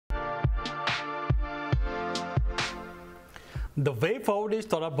The way forward is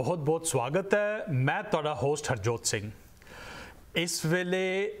तुहाडा बहुत बहुत स्वागत है। मैं तुहाडा होस्ट हरजोत सिंह। इस वेले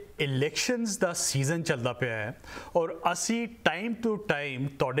इलैक्शनस दा सीजन चलदा पिया है और असी टाइम टू टाइम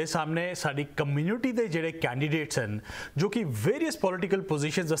तुहाडे सामने साडी कम्यूनिटी दे जिहड़े कैंडीडेट्स हैं जो कि वेरीअस पॉलिटिकल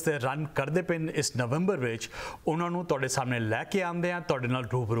पोजीशनस वास्ते रन करदे पे इस नवंबर विच उन्हां नूं तुहाडे सामने लैके आंदे आ, तुहाडे नाल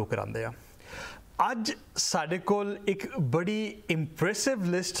रूबरू करांदे आ। अज साडे कोल एक बड़ी इंप्रैसिव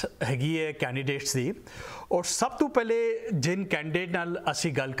लिस्ट हैगी है कैंडीडेट्स दी और सब तो पहले जिन कैंडीडेट नाल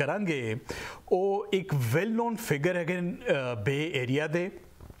असी गल करांगे वो एक वेल नोन फिगर है बे एरिया दे,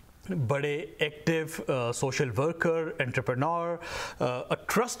 बड़े active social worker, entrepreneur, a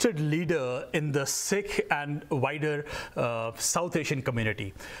trusted leader in the Sikh and wider South Asian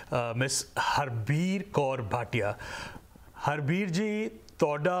community, Miss Harbir Kaur Bhatia. Harbir जी,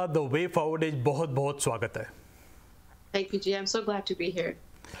 तोड़ा द वे फॉरवर्ड इज बहुत बहुत स्वागत है। Thank you, G. I'm so glad to be here.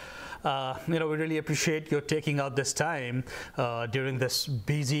 We really appreciate your taking out this time during this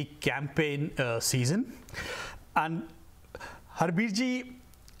busy campaign season. And Harbir जी,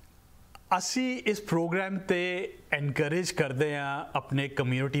 असी इस programme ते encourage करते हैं अपने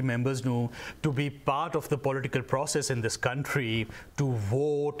community members नू to be part of the political process in this country, to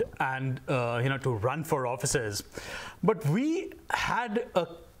vote and to run for offices. But we had a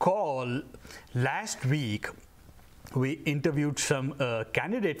call last week. We interviewed some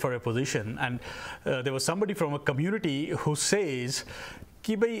candidate for a position, and there was somebody from a community who says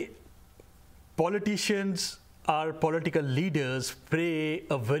कि भाई politicians, our political leaders play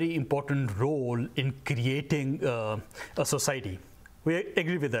a very important role in creating a society. We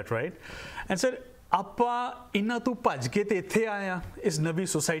agree with that, right? And sir, ਆਪਾਂ ਇਨ੍ਹਾਂ ਤੋਂ ਭੱਜ ਕੇ ਤੇ ਇੱਥੇ ਆਏ ਆ ਇਸ ਨਵੀਂ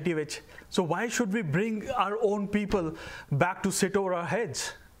society ਵਿੱਚ. So why should we bring our own people back to sit over our heads?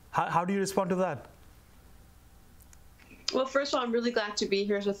 How do you respond to that? Well, first of all, I'm really glad to be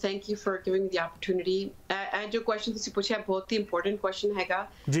here, so thank you for giving me the opportunity. And your question ਤੁਸੀਂ ਪੁੱਛਿਆ ਬਹੁਤ ਹੀ important question ਹੈਗਾ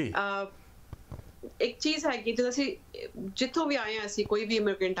ਜੀ। ਇੱਕ ਚੀਜ਼ ਹੈਗੀ ਜਦੋਂ ਅਸੀਂ ਜਿੱਥੋਂ ਵੀ ਆਏ ਹਾਂ, ਅਸੀਂ ਕੋਈ ਵੀ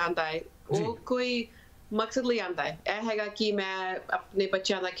ਇਮੀਗ੍ਰੈਂਟ ਆਂਦਾ ਹੈ ਉਹ ਕੋਈ ਮਕਸਦ ਲਈ ਆਂਦਾ ਹੈ। ਇਹ ਹੈਗਾ ਕਿ ਮੈਂ ਆਪਣੇ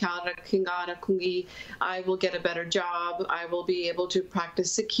ਬੱਚਿਆਂ ਦਾ ਖਿਆਲ ਰੱਖੂੰਗੀ, I will get a better job, I will be able to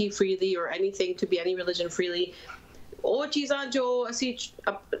practice Sikhi freely or anything, to be any religion freely. ਉਹ ਚੀਜ਼ਾਂ ਜੋ ਅਸੀਂ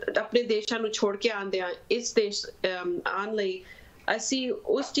ਆਪਣੇ ਦੇਸ਼ਾਂ ਨੂੰ ਛੋੜ ਕੇ ਆਂਦੇ ਹਾਂ, ਇਸ ਦੇਸ਼ ਆਉਣ ਲਈ ਅਸੀਂ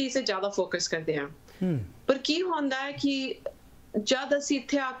ਉਸ ਚੀਜ਼ ਤੇ ਜ਼ਿਆਦਾ ਫੋਕਸ ਕਰਦੇ ਹਾਂ। ਪਰ ਕੀ ਹੁੰਦਾ ਹੈ ਕਿ ਜਦ ਅਸੀਂ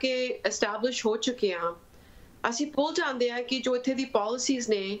ਇੱਥੇ ਆ ਕੇ ਐਸਟੈਬਲਿਸ਼ ਹੋ ਚੁੱਕੇ ਹਾਂ, ਅਸੀਂ ਭੁੱਲ ਜਾਂਦੇ ਹਾਂ ਕਿ ਜੋ ਇੱਥੇ ਦੀ ਪਾਲਿਸੀਜ਼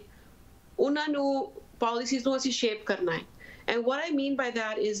ਨੇ ਉਹਨਾਂ ਨੂੰ ਪਾਲਿਸੀਜ਼ ਨੂੰ ਅਸੀਂ ਸ਼ੇਪ ਕਰਨਾ ਹੈ। And what I mean by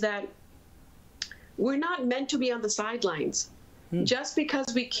that is that we're not meant to be on the sidelines. Just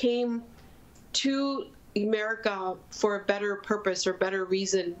because we came to America for a better purpose or better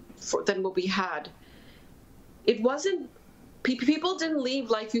reason than what we had, it wasn't, people didn't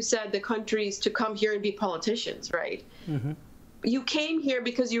leave, like you said, the countries to come here and be politicians, right? You came here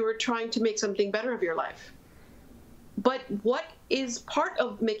because you were trying to make something better of your life. But what is part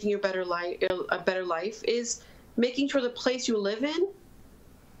of making a better life is making sure the place you live in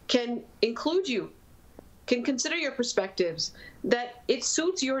can include you, can consider your perspectives, that it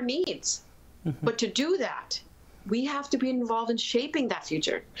suits your needs. But to do that, we have to be involved in shaping that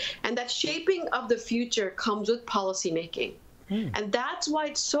future. And that shaping of the future comes with policy making. And that's why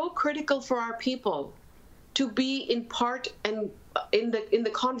it's so critical for our people to be in part and in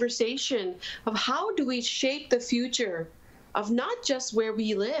the conversation of how do we shape the future of not just where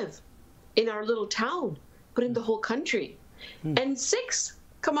we live in our little town, but in the whole country. And Sikhs,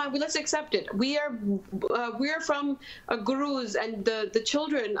 come on, let's accept it. We are from gurus and the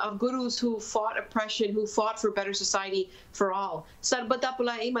children of gurus who fought oppression, who fought for better society for all. Sarbat da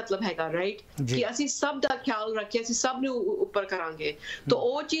pula ਇਹ ਮਤਲਬ ਹੈਗਾ, right? ਕਿ ਅਸੀਂ ਸਭ ਦਾ ਖਿਆਲ ਰੱਖੀਏ, ਅਸੀਂ ਸਭ ਨੂੰ ਉੱਪਰ ਕਰਾਂਗੇ। ਤਾਂ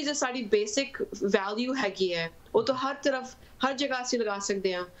ਉਹ ਚੀਜ਼ ਸਾਡੀ ਬੇਸਿਕ ਵੈਲਿਊ ਹੈਗੀ ਹੈ, ਉਹ ਤਾਂ ਹਰ ਤਰਫ ਹਰ ਜਗ੍ਹਾ ਅਸੀਂ ਲਗਾ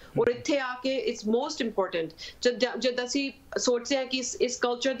ਸਕਦੇ ਹਾਂ। ਔਰ ਇੱਥੇ ਆ ਕੇ ਇਟਸ ਮੋਸਟ ਇੰਪੋਰਟੈਂਟ ਜਦ ਅਸੀਂ ਸੋਚਦੇ ਹਾਂ ਕਿ ਇਸ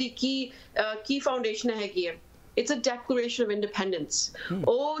ਕਲਚਰ ਦੀ ਕੀ ਫਾਊਂਡੇਸ਼ਨ ਹੈਗੀ ਹੈ, it's a declaration of independence.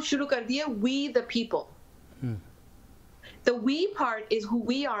 Oh, shuru kar diya, we the people. The we part is who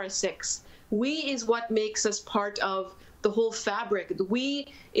we are as Sikhs. We is what makes us part of the whole fabric. The we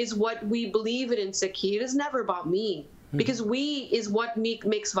is what we believe in Sikhi. It is never about me. Because we is what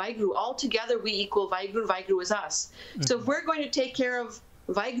makes Vaiguru. All together we equal Vaiguru. Vaiguru is us. So if we're going to take care of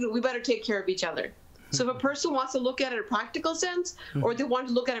Vaiguru, we better take care of each other. So if a person wants to look at it in a practical sense, or they want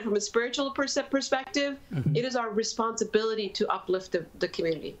to look at it from a spiritual perspective, it is our responsibility to uplift the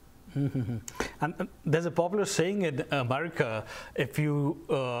community. And there's a popular saying in America, if you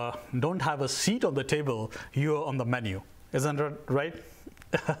don't have a seat on the table, you're on the menu. Isn't that right?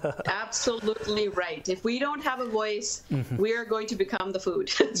 Absolutely right. If we don't have a voice, we are going to become the food.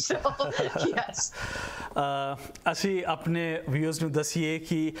 So, yes. ਅਸੀਂ ਆਪਣੇ viewers ਨੂੰ ਦਸੀਏ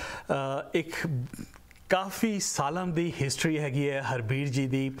ਕਿ ਇੱਕ ਕਾਫੀ ਸਾਲਾਂ ਦੀ history ਹੈਗੀ ਹੈ ਹਰਬੀਰ ਜੀ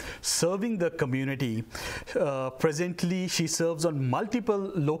ਦੀ serving the community. Presently, she serves on multiple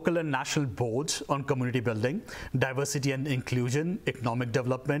local and national boards on community building, diversity and inclusion, economic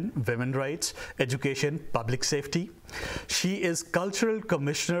development, women rights, education, public safety. She is Cultural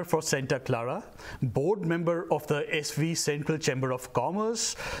Commissioner for Santa Clara, board member of the SV Central Chamber of Commerce,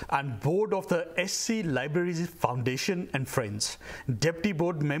 and board of the SC Libraries Foundation and Friends, deputy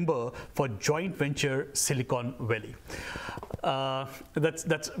board member for joint venture Silicon Valley.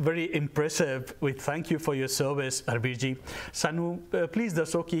 That's very impressive. We thank you for your service, Harbir ji. Sanu, please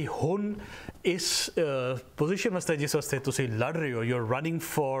ਦੱਸੋ ਕਿ ਹੁਣ ਇਸ position ਵਾਸਤੇ ਜਿਸ ਵਾਸਤੇ ਤੁਸੀਂ ਲੜ ਰਹੇ ਹੋ, you're running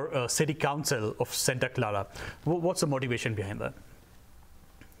for City Council of Santa Clara. What's the motivation behind that?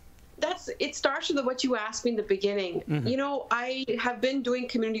 It starts with what you asked me in the beginning. You know, I have been doing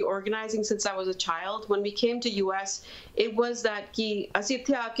community organizing since I was a child. When we came to US, it was that ki assi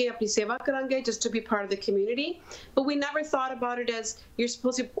ithe aake apni seva karange just to be part of the community, but we never thought about it as you're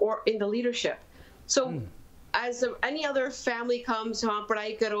supposed to be in the leadership. So as any other family comes, haan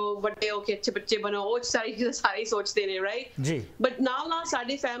padhai karo, vadde ho ke achhe bacche bano, oh sari cheez sare sochte ne, right? Ji. But now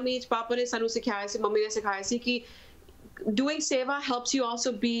saadi family ch papa ne sanu sikhaya si, mummy ne sikhaya si ki doing seva helps you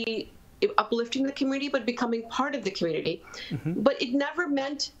also be uplifting the community, but becoming part of the community. But it never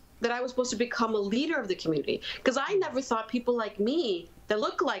meant that I was supposed to become a leader of the community, because I never thought people like me that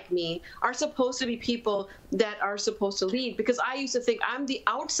look like me are supposed to be people that are supposed to lead, because I used to think I'm the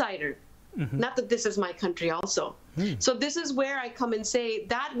outsider. Not that this is my country also. So this is where I come and say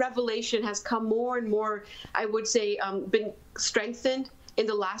that revelation has come more and more, I would say, been strengthened in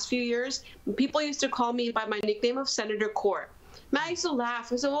the last few years. People used to call me by my nickname of Senator Kaur. I used to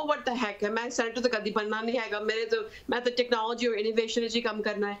laugh. I said, oh, what the heck? I'm senator to kadi banna nahi hai. Main to technology or innovation ji kam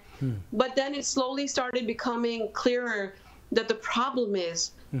karna hai. But then it slowly started becoming clearer that the problem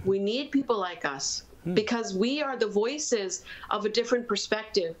is we need people like us, because we are the voices of a different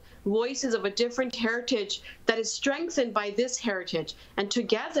perspective, voices of a different heritage that is strengthened by this heritage. And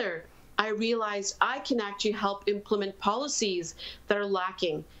together, I realized I can actually help implement policies that are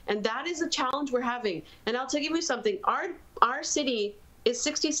lacking. And that is a challenge we're having. And I'll tell you something. Our city is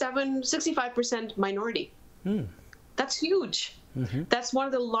 65% minority. That's huge. That's one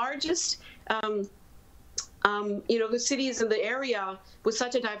of the largest the cities in the area with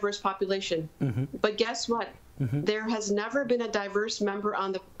such a diverse population. But guess what? There has never been a diverse member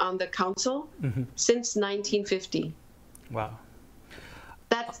on the council since 1950. Wow.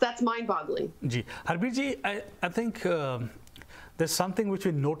 That's mind-boggling. Ji, Harbir ji, I think there's something which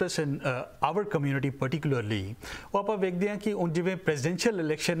we notice in our community particularly. ਉਹ ਆਪਾਂ ਵੇਖਦੇ ਹਾਂ ਕਿ ਹੁਣ ਜਿਵੇਂ presidential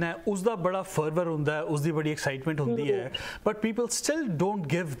election ਹੈ, ਉਸ ਦਾ ਬੜਾ fervor ਹੁੰਦਾ ਹੈ, ਉਸ ਦੀ ਬੜੀ excitement ਹੁੰਦੀ ਹੈ, but people still don't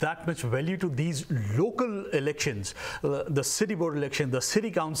give that much value to these local elections, the city board election, the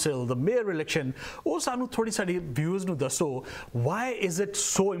city council, the mayor election. ਉਹ ਸਾਨੂੰ ਥੋੜੀ ਸਾਡੀ viewers ਨੂੰ ਦੱਸੋ, why is it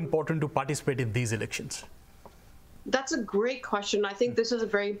so important to participate in these elections? That's a great question. I think this is a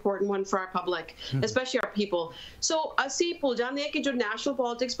very important one for our public, especially our people. So, ਅਸੀਂ ਭੁੱਲ ਜਾਂਦੇ ਹਾਂ ਕਿ ਜੋ national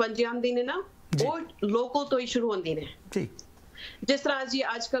politics ਬਣ ਜਾਂਦੀ ਨੇ ਨਾ, ਉਹ local ਤੋਂ ਹੀ ਸ਼ੁਰੂ ਹੁੰਦੀ ਨੇ. ਜੀ. ਜਿਸ ਤਰ੍ਹਾਂ ਅਸੀਂ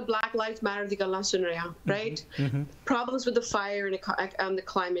ਅੱਜਕੱਲ Black Lives Matter ਦੀ ਗੱਲਾਂ ਸੁਣ ਰਹੇ ਹਾਂ, right? Problems with the fire and the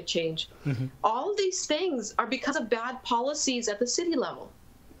climate change. All these things are because of bad policies at the city level.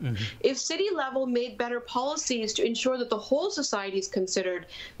 If city level made better policies to ensure that the whole society is considered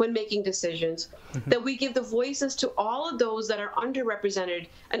when making decisions, that we give the voices to all of those that are underrepresented,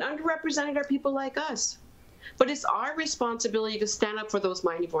 and underrepresented are people like us. But it's our responsibility to stand up for those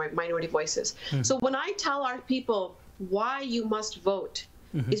minority voices. So when I tell our people why you must vote,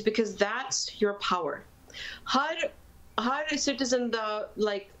 is because that's your power. Har citizen, the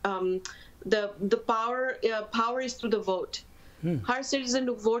power is through the vote. Har citizen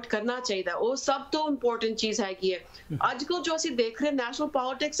ਨੂੰ vote ਕਰਨਾ ਚਾਹੀਦਾ, ਉਹ ਸਭ ਤੋਂ important ਚੀਜ਼ ਹੈਗੀ ਹੈ. ਅੱਜ ਕੱਲ੍ਹ ਜੋ ਅਸੀਂ ਦੇਖ ਰਹੇ ਨੈਸ਼ਨਲ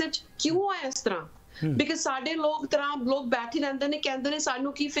ਪੋਲਿਟਿਕਸ ਵਿੱਚ ਕਿਉਂ ਹੈ ਇਸ ਤਰ੍ਹਾਂ? ਬਿਕਾਜ਼ ਸਾਡੇ ਲੋਕ ਬੈਠੇ ਰਹਿੰਦੇ ਨੇ, ਕਹਿੰਦੇ ਨੇ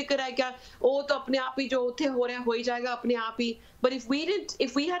ਸਾਨੂੰ ਕੀ ਫਿਕਰ ਹੈ, ਕਿ ਉਹ ਤਾਂ ਆਪਣੇ ਆਪ ਹੀ ਜੋ ਉੱਥੇ ਹੋ ਰਿਹਾ ਹੋ ਹੀ ਜਾਏਗਾ ਆਪਣੇ ਆਪ ਹੀ. But if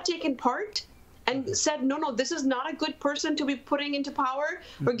we had taken part and said, no, this is not a good person to be putting into power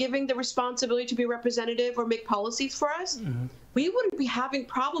or giving the responsibility to be representative or make policies for us, we wouldn't be having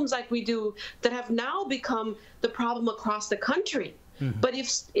problems like we do that have now become the problem across the country. But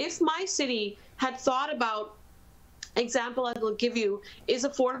if my city had thought about, example I will give you is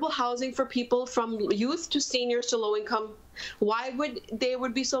affordable housing for people from youth to seniors to low income. Why would there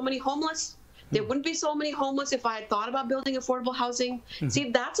be so many homeless? There wouldn't be so many homeless if I had thought about building affordable housing. See,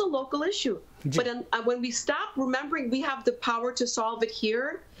 that's a local issue. But when we stop remembering we have the power to solve it here,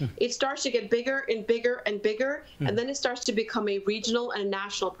 it starts to get bigger and bigger and bigger, and then it starts to become a regional and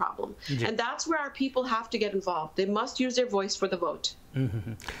national problem. And that's where our people have to get involved. They must use their voice for the vote.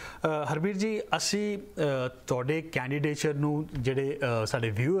 Harbir ji, ਅਸੀਂ ਤੁਹਾਡੇ ਕੈਂਡੀਡੇਚਰ ਨੂੰ ਜਿਹੜੇ ਸਾਡੇ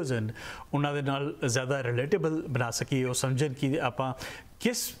viewers ਹਨ ਉਹਨਾਂ ਦੇ ਨਾਲ ਜ਼ਿਆਦਾ ਰਿਲੇਟੇਬਲ ਬਣਾ ਸਕੀਏ, ਉਹ ਸਮਝਣ ਕਿ ਆਪਾਂ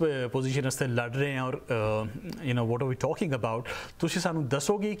ਕਿਸ ਪੋਜੀਸ਼ਨ ਵਾਸਤੇ ਲੜ ਰਹੇ ਹਾਂ ਔਰ what are we talking about. ਤੁਸੀਂ ਸਾਨੂੰ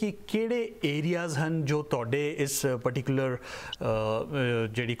ਦੱਸੋਗੇ ਕਿ ਕਿਹੜੇ ਏਰੀਆਜ਼ ਹਨ ਜੋ ਤੁਹਾਡੇ ਇਸ ਪਰਟੀਕੂਲਰ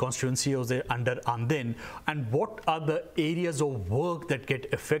ਜਿਹੜੀ ਕਨਸਟੀਟੂਐਂਸੀ ਉਸਦੇ ਅੰਡਰ ਆਉਂਦੇ ਨੇ, and what are the areas of work that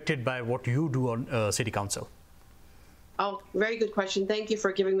get affected by what you do on city council? Oh, very good question. Thank you for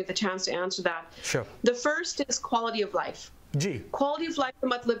giving me the chance to answer that. Sure. The first is quality of life. Ji. Quality of life ka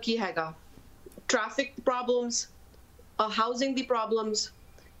matlab ki hai? Traffic problems, housing the problems,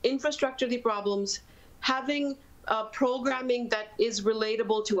 infrastructure the problems, having programming that is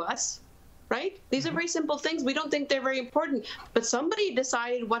relatable to us, right? These are very simple things. We don't think they're very important, but somebody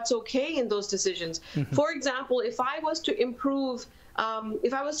decided what's okay in those decisions. For example, if I was to improve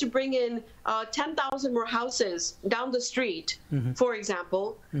if I was to bring in 10,000 more houses down the street, for example,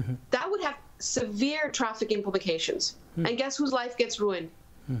 that would have severe traffic implications. And guess whose life gets ruined?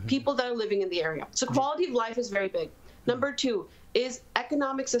 People that are living in the area. So quality of life is very big. Number two is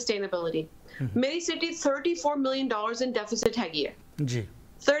economic sustainability. Many cities, $34 million in deficit hai hai.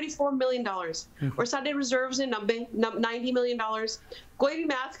 $34 million. Or sade reserves in $90 million. Koi bhi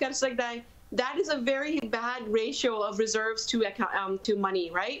math kar sakta hai. That is a very bad ratio of reserves to money,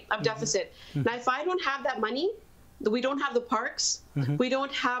 right? Of deficit. Now, if I don't have that money, we don't have the parks. We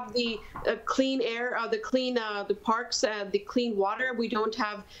don't have the clean air, the parks, the clean water. We don't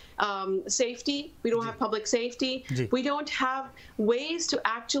have safety. We don't have public safety. We don't have ways to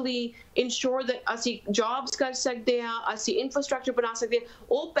actually ensure that ਅਸੀਂ jobs ਕਰ ਸਕਦੇ ਹਾਂ, ਅਸੀਂ infrastructure ਬਣਾ ਸਕਦੇ ਹਾਂ।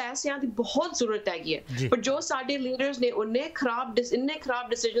 ਉਹ ਪੈਸਿਆਂ ਦੀ ਬਹੁਤ ਜ਼ਰੂਰਤ ਹੈਗੀ ਹੈ। ਪਰ ਜੋ ਸਾਡੇ ਲੀਡਰਸ ਨੇ ਇੰਨੇ ਖਰਾਬ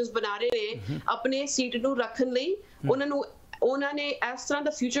decisions ਬਣਾ ਰਹੇ ਨੇ ਆਪਣੇ ਸੀਟ ਨੂੰ ਰੱਖਣ ਲਈ, ਉਹਨਾਂ ਨੇ ਇਸ ਤਰ੍ਹਾਂ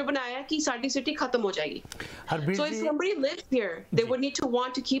ਦਾ ਫਿਊਚਰ ਬਣਾਇਆ ਕਿ ਸਾਡੀ ਸਿਟੀ ਖਤਮ ਹੋ ਜਾਏਗੀ। So if somebody lives here, they would need to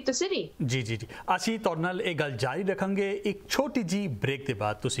want to keep the city. ਜੀ ਅਸੀਂ ਤੁਹਾਡੇ ਨਾਲ ਇਹ ਗੱਲ ਜਾਰੀ ਰੱਖਾਂਗੇ ਇੱਕ ਛੋਟੀ ਜੀ ਬ੍ਰੇਕ ਦੇ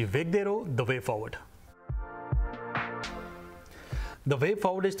ਬਾਅਦ। ਤੁਸੀਂ ਵੇਖਦੇ ਰਹੋ ਦ ਵੇ ਫਾਰਵਰਡ। ਦ ਵੇ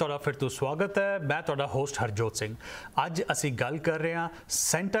ਫਾਰਵਰਡ ਵਿੱਚ ਤੁਹਾਡਾ ਫਿਰ ਤੋਂ ਸਵਾਗਤ ਹੈ। ਮੈਂ ਤੁਹਾਡਾ ਹੋਸਟ ਹਰਜੋਤ ਸਿੰਘ। ਅੱਜ ਅਸੀਂ ਗੱਲ ਕਰ ਰਹੇ ਹਾਂ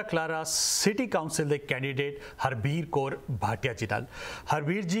ਸੈਂਟਾ ਕਲਾਰਾ ਸਿਟੀ ਕਾਊਂਸਲ ਦੇ ਕੈਂਡੀਡੇਟ ਹਰਬੀਰ ਕੌਰ ਭਾਟੀਆ ਜੀ ਨਾਲ।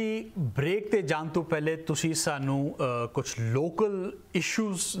 ਹਰਬੀਰ ਜੀ, ਬ੍ਰੇਕ 'ਤੇ ਜਾਣ ਤੋਂ ਪਹਿਲੇ ਤੁਸੀਂ ਸਾਨੂੰ ਕੁਝ ਲੋਕਲ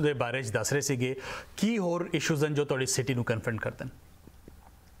ਇਸ਼ੂਜ਼ ਦੇ ਬਾਰੇ 'ਚ ਦੱਸ ਰਹੇ ਸੀਗੇ। ਕੀ ਹੋਰ ਇਸ਼ੂਜ਼ ਹਨ ਜੋ ਤੁਹਾਡੀ ਸਿਟੀ ਨੂੰ ਕਨਫਰੰਟ ਕਰਦੇ ਨੇ?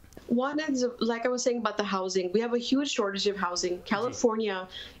 One is, like I was saying about the housing, we have a huge shortage of housing. California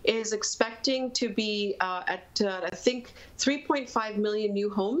is expecting to be at, I think, 3.5 million new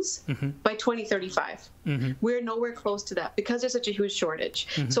homes by 2035. We're nowhere close to that because there's such a huge shortage.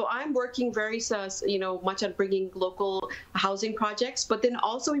 So I'm working very, much on bringing local housing projects, but then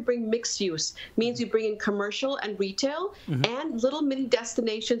also we bring mixed use. Means we bring in commercial and retail and little mini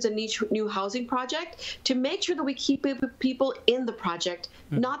destinations in each new housing project to make sure that we keep people in the project,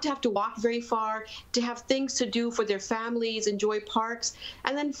 not to have to walk very far, to have things to do for their families, enjoy parks.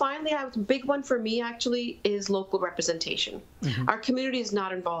 And then finally, a big one for me actually is local representation. Our community is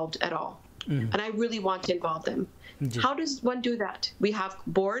not involved at all. And I really want to involve them. How does one do that? We have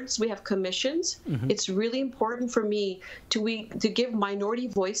boards, we have commissions. It's really important for me to give minority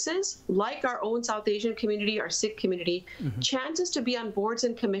voices, like our own South Asian community, our Sikh community, chances to be on boards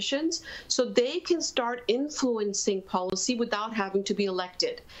and commissions so they can start influencing policy without having to be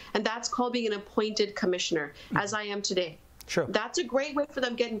elected. And that's called being an appointed commissioner, as I am today. Sure. That's a great way for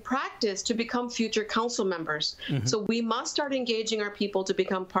them getting practice to become future council members. So we must start engaging our people to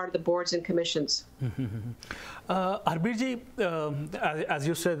become part of the boards and commissions. Harbir ji, as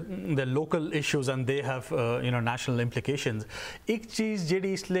you said, the local issues and they have national implications. एक चीज़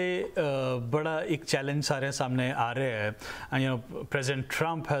JD इसलिए बड़ा एक challenge सारे सामने आ रहे हैं, and President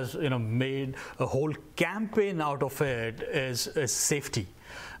Trump has made a whole campaign out of it is safety.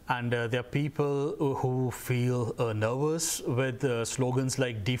 And there are people who feel nervous with slogans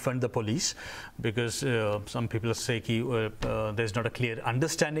like defund the police because some people say there's not a clear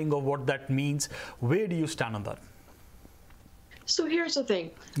understanding of what that means. Where do you stand on that? So here's the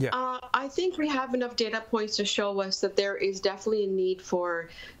thing. I think we have enough data points to show us that there is definitely a need for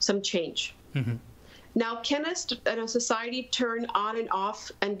some change. Now, can a society turn on and off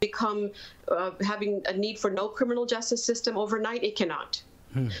and become having a need for no criminal justice system overnight? It cannot.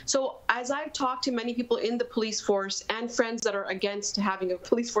 So as I've talked to many people in the police force and friends that are against having a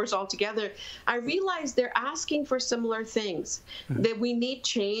police force altogether, I realize they're asking for similar things, that we need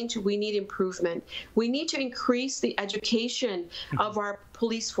change, we need improvement. We need to increase the education of our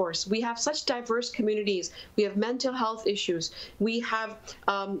police force. We have such diverse communities. We have mental health issues. We have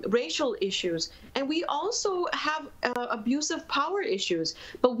racial issues. And we also have abusive power issues.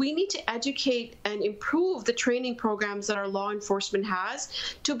 But we need to educate and improve the training programs that our law enforcement has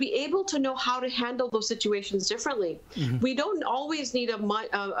to be able to know how to handle those situations differently. We don't always need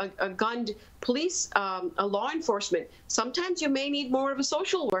a gunned police, a law enforcement. Sometimes you may need more of a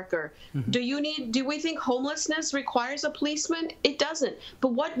social worker. Do we think homelessness requires a policeman? It doesn't.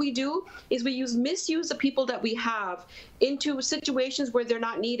 But what we do is we misuse the people that we have into situations where they're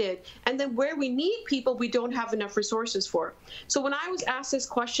not needed. And then where we need people, we don't have enough resources for. So when I was asked this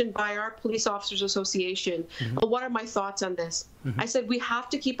question by our Police Officers Association, what are my thoughts on this? I said, we have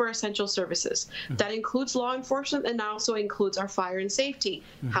to keep our essential services. That includes law enforcement and also includes our fire and safety.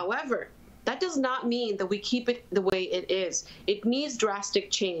 However, that does not mean that we keep it the way it is. It needs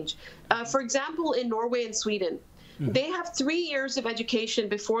drastic change. For example, in Norway and Sweden, they have 3 years of education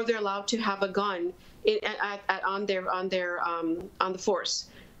before they're allowed to have a gun on the force.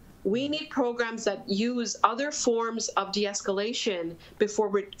 We need programs that use other forms of de-escalation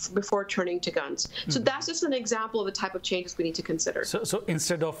before turning to guns. So that's just an example of the type of changes we need to consider. So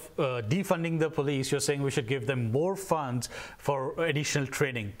instead of defunding the police, you're saying we should give them more funds for additional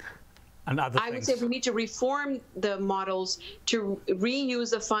training and other things. I would say we need to reform the models to reuse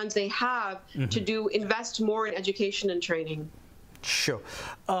the funds they have to invest more in education and training. Sure.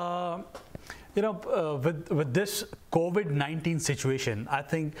 With this COVID-19 situation, I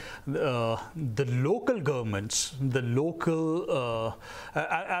think the local governments, at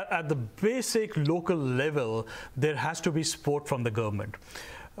the basic local level, there has to be support from the government.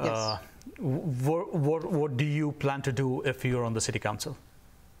 Yes. What do you plan to do if you're on the city council?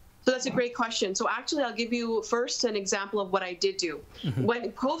 So that's a great question. So actually, I'll give you first an example of what I did do.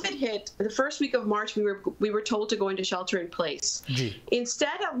 When COVID hit, the first week of March, we were told to go into shelter in place.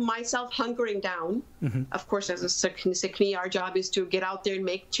 Instead of myself hunkering down, of course, as a Sikhi, our job is to get out there and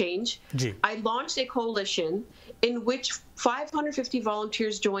make change. I launched a coalition in which 550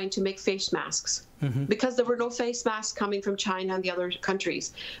 volunteers joined to make face masks. Because there were no face masks coming from China and the other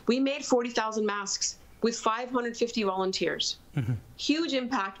countries. We made 40,000 masks with 550 volunteers. Huge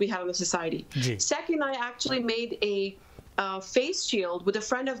impact we had on the society. Second, I actually made a face shield with a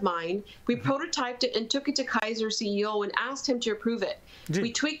friend of mine. We prototyped it and took it to Kaiser CEO and asked him to approve it.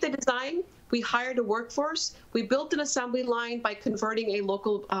 We tweaked the design. We hired a workforce. We built an assembly line by converting a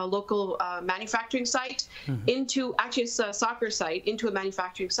local manufacturing site into, actually it's a soccer site, into a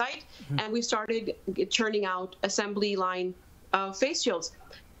manufacturing site. And we started churning out assembly line face shields.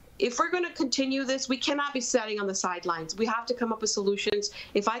 If we're going to continue this, we cannot be sitting on the sidelines. We have to come up with solutions.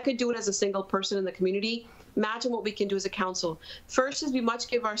 If I could do it as a single person in the community, imagine what we can do as a council. First is we must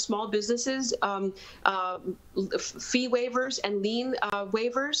give our small businesses fee waivers and lien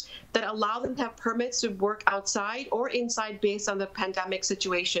waivers that allow them to have permits to work outside or inside based on the pandemic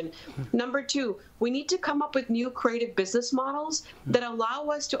situation. Number two, we need to come up with new creative business models that allow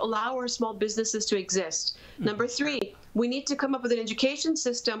us to allow our small businesses to exist. Number three, we need to come up with an education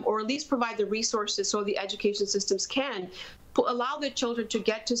system, or at least provide the resources so the education systems can allow their children to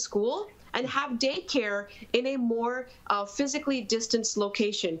get to school and have daycare in a more physically distanced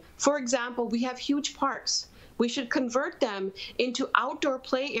location. For example, we have huge parks. We should convert them into outdoor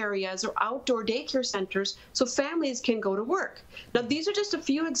play areas or outdoor daycare centers so families can go to work. Now, these are just a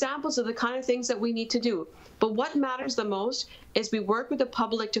few examples of the kind of things that we need to do. But what matters the most is we work with the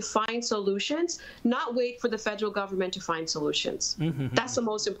public to find solutions, not wait for the federal government to find solutions. That's the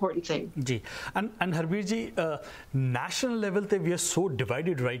most important thing. And Harbir ji, national level, we are so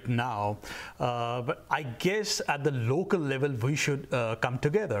divided right now. But I guess at the local level, we should come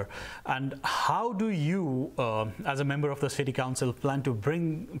together. And how do you, as a member of the city council, plan to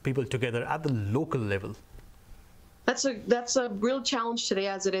bring people together at the local level? That's a real challenge today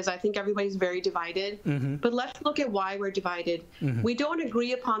as it is. I think everybody's very divided. But let's look at why we're divided. We don't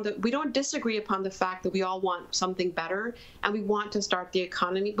disagree upon the fact that we all want something better and we want to start the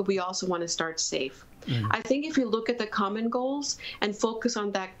economy, but we also want to start safe. I think if you look at the common goals and focus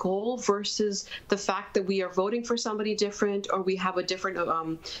on that goal versus the fact that we are voting for somebody different or we have a different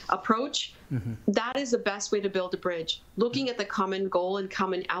approach, that is the best way to build a bridge. Looking at the common goal and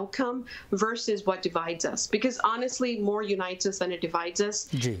common outcome versus what divides us. Because honestly, more unites us than it divides us.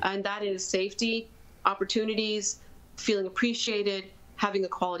 And that is safety, opportunities, feeling appreciated, having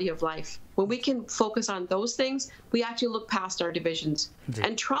a quality of life. When we can focus on those things, we actually look past our divisions.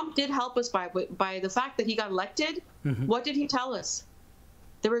 And Trump did help us by the fact that he got elected. What did he tell us?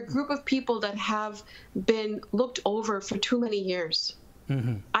 There were a group of people that have been looked over for too many years.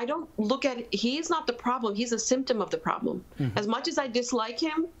 I don't look at it, he's not the problem, he's a symptom of the problem. As much as I dislike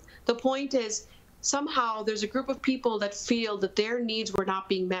him, the point is somehow there's a group of people that feel that their needs were not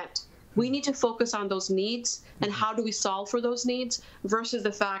being met. We need to focus on those needs and how do we solve for those needs versus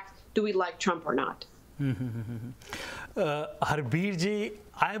the fact, do we like Trump or not? Harbir ji,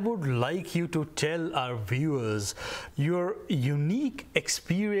 I would like you to tell our viewers your unique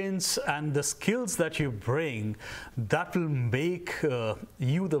experience and the skills that you bring that will make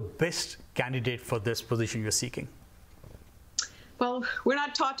you the best candidate for this position you're seeking. Well, we're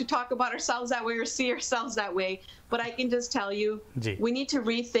not taught to talk about ourselves that way or see ourselves that way, but I can just tell you, we need to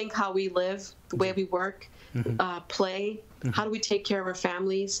rethink how we live, the way we work, play, how do we take care of our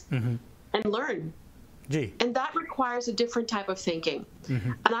families, and learn. And that requires a different type of thinking.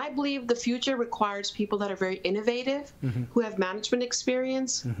 And I believe the future requires people that are very innovative, who have management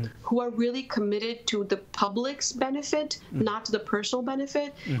experience, who are really committed to the public's benefit, not to the personal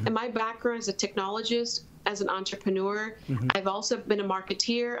benefit. And my background as a technologist, as an entrepreneur, I've also been a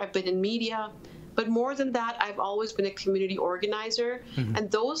marketeer, I've been in media, but more than that, I've always been a community organizer. And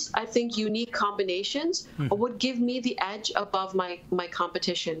those, I think, unique combinations would give me the edge above my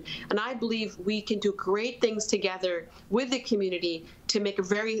competition. And I believe we can do great things together with the community to make a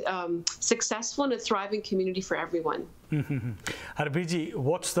very successful and a thriving community for everyone. Harbir ji,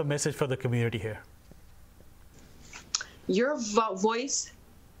 what's the message for the community here? Your voice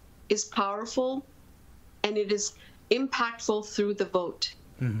is powerful and it is impactful through the vote.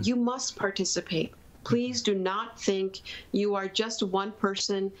 You must participate. Please do not think you are just one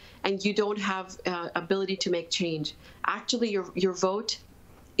person and you don't have ability to make change. Actually, your vote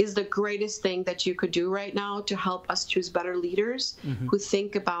is the greatest thing that you could do right now to help us choose better leaders who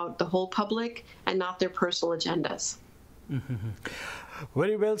think about the whole public and not their personal agendas.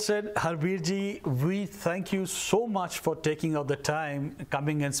 Very well said, Harbir ji. We thank you so much for taking out the time,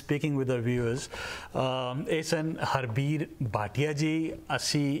 coming and speaking with our viewers. Asan Harbir Bhatia ji,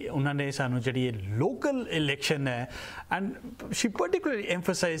 asi unhone sanu jehdi local election hai, and she particularly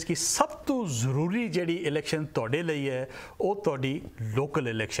emphasized कि सब तो ज़रूरी जड़ी election तोड़े लई है, वो तोड़ी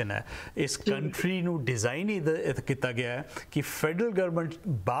local election है. इस country नु design ही किता गया है कि federal government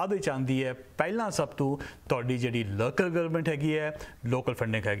बाद विच आंदी है, पहला सब तो तोड़ी जड़ी local government हैगी है, local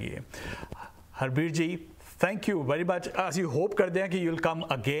funding हैगी है. Harbir ji, thank you very much. As you hope करते हैं कि you'll come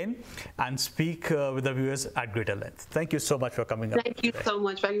again and speak with the viewers at greater length. Thank you so much for coming up. Thank you so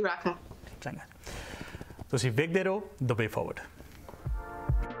much, Bhai Raka. चंगा. ਤੁਸੀਂ ਵੇਖਦੇ ਰਹੋ The Way Forward.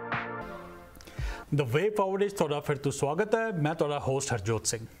 The Way Forward is ਤੁਹਾਡਾ ਫਿਰ ਤੋਂ ਸਵਾਗਤ ਹੈ. ਮੈਂ ਤੁਹਾਡਾ ਹੋਸਟ ਹਰਜੋਤ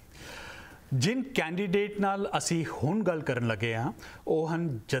ਸਿੰਘ. जिन कैंਡੀਡੇਟ ਨਾਲ ਅਸੀਂ ਹੁਣ ਗੱਲ ਕਰਨ ਲੱਗੇ ਹਾਂ ਉਹ ਹਨ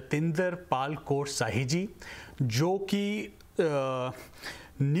ਜਤਿੰਦਰਪਾਲ ਕੌਰ ਸਾਹੀ ਜੀ ਜੋ ਕਿ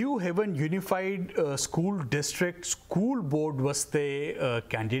new haven unified school district school board वास्ते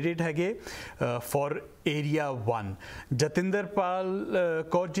कैंडीडेट हैगे फॉर एरिया 1. जतिंदरपाल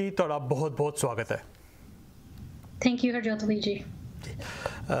कौर जी ਤੁਹਾਡਾ बहुत बहुत स्वागत है. थैंक यू हरजोत जी.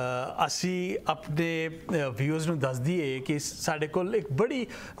 ਅਸੀਂ ਆਪਣੇ ਵਿਊਅਰਸ ਨੂੰ ਦੱਸ ਦਈਏ ਕਿ ਸਾਡੇ ਕੋਲ ਇੱਕ ਬੜੀ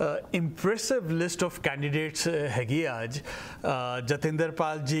ਇੰਪ੍ਰੈਸਿਵ ਲਿਸਟ ਆਫ ਕੈਂਡੀਡੇਟਸ ਹੈਗੀ ਅੱਜ.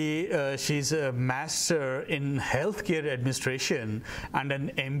 ਜਤਿੰਦਰਪਾਲ ਜੀ she is a master in health care administration and N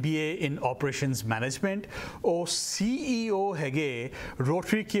MBA in operations management. ਉਹ CEO ਹੈਗੇ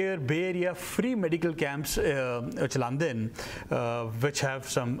ਰੋਟਰੀ ਕੇਅਰ ਬੇ ਏਰੀਆ ਫ੍ਰੀ ਮੈਡੀਕਲ ਕੈਂਪਸ ਚਲਾਉਂਦੇ ਨੇ ਵਿਚ have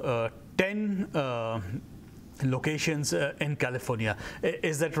some 10 locations in California.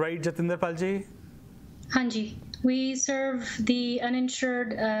 Is that right, Jatinderpal ji? Hanji, we serve the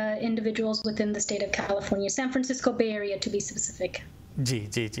uninsured individuals within the state of California, San Francisco Bay Area to be specific. जी.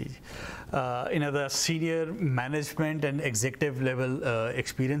 इन्हां दा senior management and executive level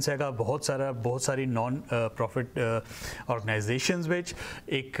experience हैगा बहुत सारी non profit organisations विच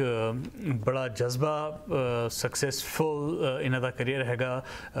एक बड़ा जज्बा successful इन्हां दा करियर हैगा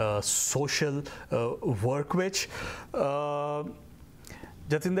सोशल वर्क विच.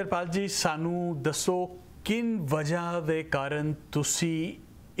 जतिंदरपाल जी सानू दसो किन वजह दे कारण तुसी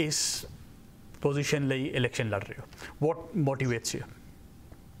इस पोजीशन लई इलेक्शन लड़ रहे हो. What motivates you?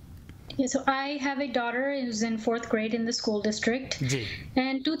 Yeah, so I have a daughter who's in 4th grade in the school district. Ji.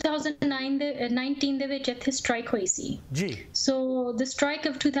 And 2019 ਦੇ ਵਿੱਚ ਇੱਥੇ strike ਹੋਈ ਸੀ. जी. So the strike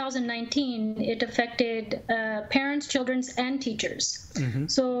of 2019, it affected parents, children and teachers.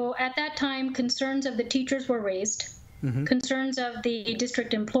 So at that time concerns of the teachers were raised. Concerns of the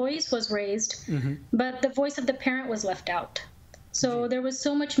district employees was raised, but the voice of the parent was left out. So there was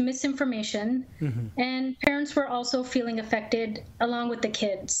so much misinformation, and parents were also feeling affected along with the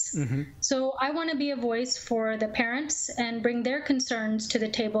kids. So I want to be a voice for the parents and bring their concerns to the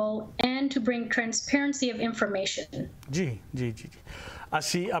table and to bring transparency of information. जी जी जी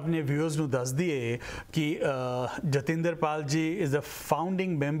ਅਸੀਂ ਆਪਣੇ viewers ਨੂੰ ਦੱਸ ਦਈਏ ਕਿ ਜਤਿੰਦਰਪਾਲ ਜੀ is the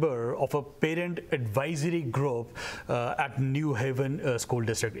founding member of a parent advisory group at New Haven School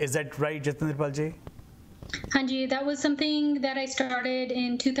District. Is that right, Jatinderpal ji? Hanji, that was something that I started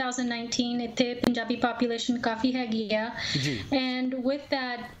in 2019. Itte Punjabi population kafi hegi hai, and with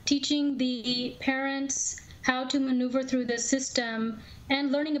that, teaching the parents how to maneuver through the system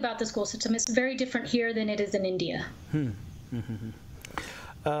and learning about the school system is very different here than it is in India.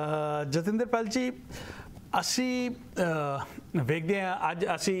 Jatinderpal ਜੀ ਅਸੀਂ ਵੇਖਦੇ ਹਾਂ ਅੱਜ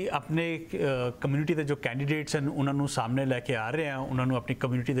ਅਸੀਂ ਆਪਣੇ community ਦੇ ਜੋ candidates ਹਨ ਉਹਨਾਂ ਨੂੰ ਸਾਹਮਣੇ ਲੈ ਕੇ ਆ ਰਹੇ ਹਾਂ, ਉਹਨਾਂ ਨੂੰ ਆਪਣੀ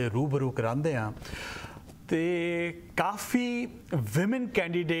ਕਮਿਊਨਿਟੀ ਦੇ ਰੂਬਰੂ ਕਰਾਉਂਦੇ ਹਾਂ ਤੇ ਕਾਫੀ ਵਿਮਨ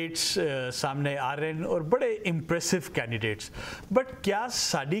ਕੈਂਡੀਡੇਟਸ ਸਾਹਮਣੇ ਆ ਰਹੇ ਨੇ ਔਰ ਬੜੇ ਇੰਪ੍ਰੈਸਿਵ ਕੈਂਡੀਡੇਟਸ ਬਟ ਕਿਆ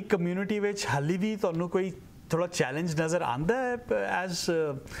ਸਾਡੀ ਕਮਿਊਨਿਟੀ ਵਿੱਚ ਹਾਲੇ ਵੀ ਤੁਹਾਨੂੰ ਕੋਈ ਥੋੜਾ ਚੈਲੰਜ ਨਜ਼ਰ ਆਉਂਦਾ ਹੈ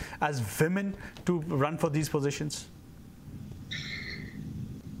as women to run for these positions?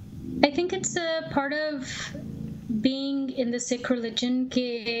 I think it's a part of being in the Sikh religion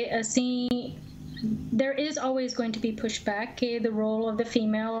there is always going to be pushback. The role of the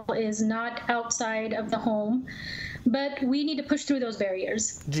female is not outside of the home, but we need to push through those barriers.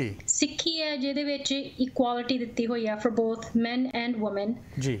 Sikhi hai jehde vich equality ditti hoyi hai for both men and women,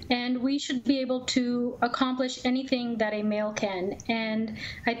 and we should be able to accomplish anything that a male can. And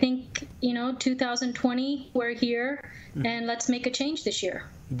I think 2020 we're here, and let's make a change this year.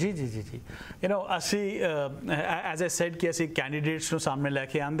 ਜੀ ਜੀ ਜੀ ਜੀ ਅਸੀਂ as I said ਕਿ ਅਸੀਂ candidates ਨੂੰ ਸਾਹਮਣੇ ਲੈ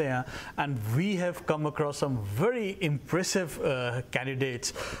ਕੇ ਆਉਂਦੇ ਹਾਂ and we have come across sum very impressive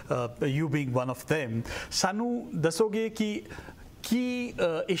candidates you being one of them ਸਾਨੂੰ ਦੱਸੋਗੇ ਕਿ ਕੀ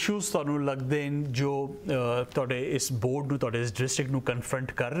ਇਸ਼ੂਜ਼ ਤੁਹਾਨੂੰ ਲੱਗਦੇ ਨੇ ਜੋ ਤੁਹਾਡੇ ਇਸ ਬੋਰਡ ਨੂੰ ਤੁਹਾਡੇ ਇਸ ਡਿਸਟ੍ਰਿਕਟ ਨੂੰ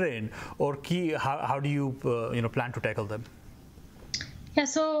ਕਨਫਰੰਟ ਕਰ ਰਹੇ ਨੇ ਔਰ ਕੀ how do you plan to tackle them? Yeah,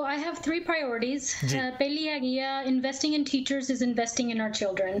 so I have 3 priorities. Pehli hai investing in teachers is investing in our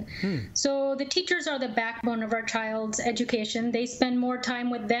children. So the teachers are the backbone of our child's education. They spend more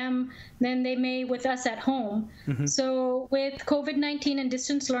time with them than they may with us at home. So with COVID-19 and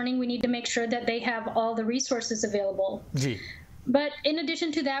distance learning, we need to make sure that they have all the resources available. But in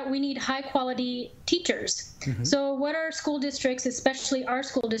addition to that, we need high quality teachers. So what are school districts, especially our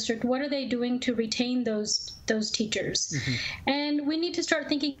school district, what are they doing to retain those teachers? And we need to start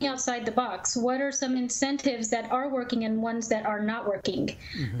thinking outside the box. What are some incentives that are working and ones that are not working?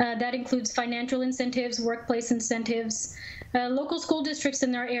 That includes financial incentives, workplace incentives. Local school districts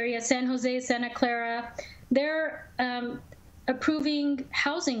in our area, San Jose, Santa Clara, they're approving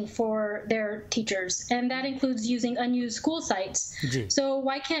housing for their teachers, and that includes using unused school sites. So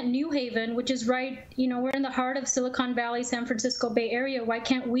why can't New Haven, which is right, we're in the heart of Silicon Valley, San Francisco Bay Area, why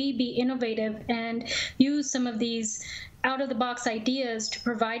can't we be innovative and use some of these out of the box ideas to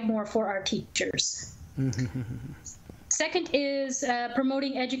provide more for our teachers? Second is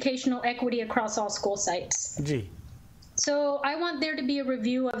promoting educational equity across all school sites. So I want there to be a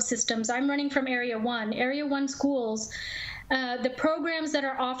review of systems. I'm running from Area 1. Area 1 schools, the programs that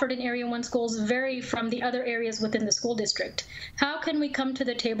are offered in Area 1 schools vary from the other areas within the school district. How can we come to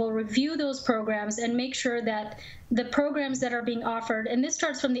the table, review those programs, and make sure that the programs that are being offered, and this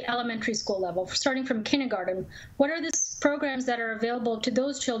starts from the elementary school level, starting from kindergarten, what are the programs that are available to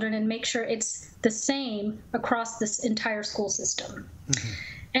those children, and make sure it's the same across this entire school system.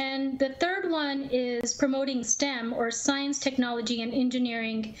 And the third one is promoting STEM, or science, technology, and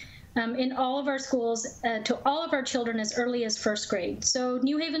engineering, in all of our schools to all of our children as early as 1st grade. So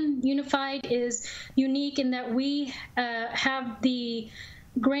New Haven Unified is unique in that we have the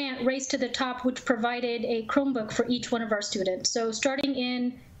grant Race to the Top, which provided a Chromebook for each one of our students. So starting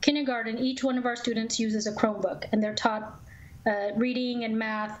in kindergarten, each one of our students uses a Chromebook, and they're taught reading and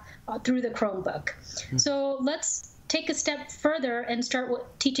math through the Chromebook. So let's take a step further and start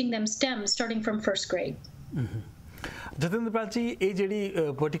teaching them STEM starting from 1st grade. Jatinderpal ji, ਇਹ ਜਿਹੜੀ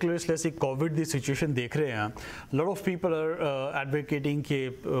particularly ਅਸੀਂ Covid ਦੀ situation ਦੇਖ ਰਹੇ ਹਾਂ, lot of people are advocating ਕਿ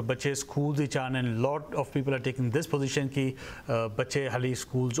ਬੱਚੇ school the ਚਾਹਨ and lot of people are taking this position ਕਿ ਬੱਚੇ ਹਾਲੇ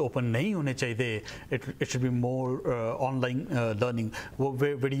ਸਕੂਲਸ ਓਪਨ ਨਹੀਂ ਹੋਣੇ ਚਾਹੀਦੇ, it should be more online learning.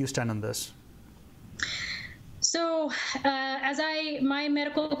 Where do you stand on this? So my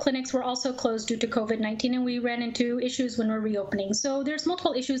medical clinics were also closed due to COVID-19, and we ran into issues when we're reopening. So there's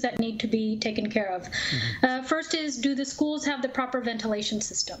multiple issues that need to be taken care of. First is, do the schools have the proper ventilation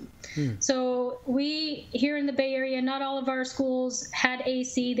system? So we here in the Bay Area, not all of our schools had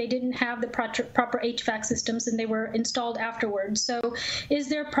AC. They didn't have the proper HVAC systems, and they were installed afterwards. So is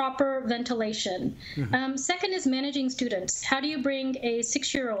there proper ventilation? Second is managing students. How do you bring a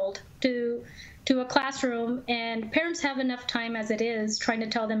 6-year-old to a classroom, and parents have enough time as it is trying to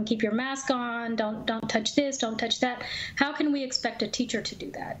tell them, keep your mask on, don't touch this, don't touch that. How can we expect a teacher to do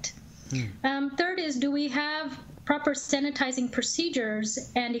that? Third is, do we have proper sanitizing procedures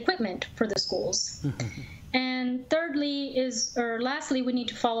and equipment for the schools? And lastly, we need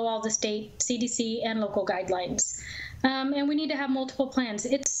to follow all the state CDC and local guidelines. And we need to have multiple plans.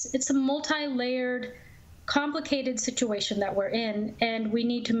 It's a multi-layered, complicated situation that we're in, and we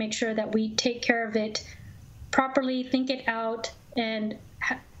need to make sure that we take care of it properly, think it out, and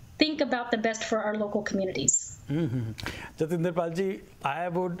think about the best for our local communities. Jatinderpal ji, I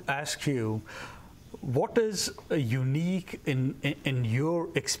would ask you, what is unique in your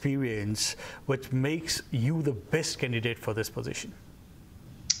experience which makes you the best candidate for this position?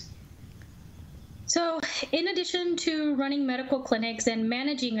 So in addition to running medical clinics and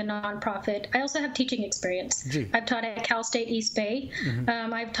managing a nonprofit, I also have teaching experience. I've taught at Cal State East Bay.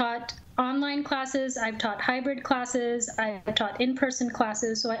 I've taught online classes. I've taught hybrid classes. I've taught in-person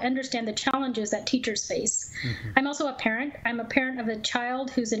classes. So I understand the challenges that teachers face. I'm also a parent. I'm a parent of a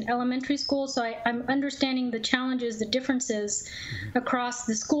child who's in elementary school. So I'm understanding the challenges, the differences across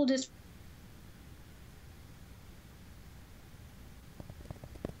the school district.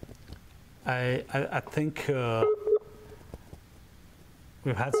 I think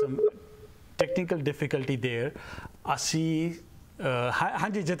we've had some technical difficulty there. Asi,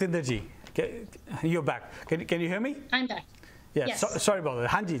 Hanji, Jatinder ji, you're back. Can you hear me? I'm back. Yeah, yes. Sorry about that.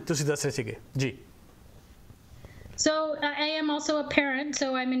 Hanji, tusi das rahe sige. Ji. So I am also a parent,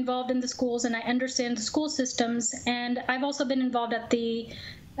 so I'm involved in the schools and I understand the school systems, and I've also been involved at the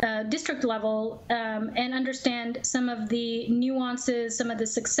district level and understand some of the nuances, some of the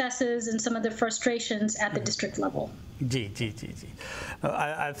successes, and some of the frustrations at the district level. Ji.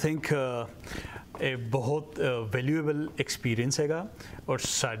 I think ਇਹ ਬਹੁਤ valuable experience ਹੈਗਾ ਔਰ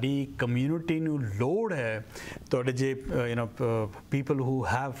ਸਾਡੀ community ਨੂੰ ਲੋੜ ਹੈ ਤੁਹਾਡੇ ਜੇ people who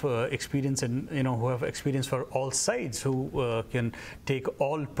have experience and who have experience for all sides, who can take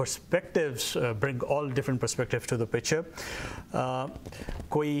all perspectives, bring all different perspectives to the picture.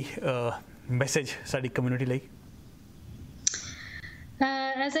 ਕੋਈ message ਸਾਡੀ ਕਮਿਊਨਿਟੀ ਲਈ?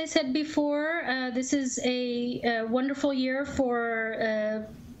 As I said before, this is a wonderful year for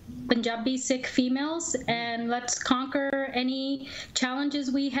Punjabi Sikh females, and let's conquer any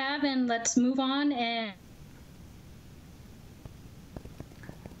challenges we have and let's move on. And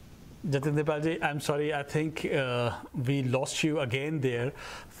Jatinderpal ji, I'm sorry, I think we lost you again there.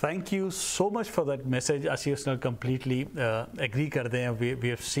 Thank you so much for that message. Asi us not completely agree karte hain.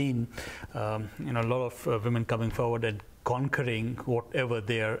 We have seen a lot of women coming forward and conquering whatever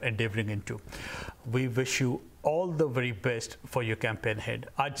they are endeavoring into. We wish you all the very best for your campaign ahead.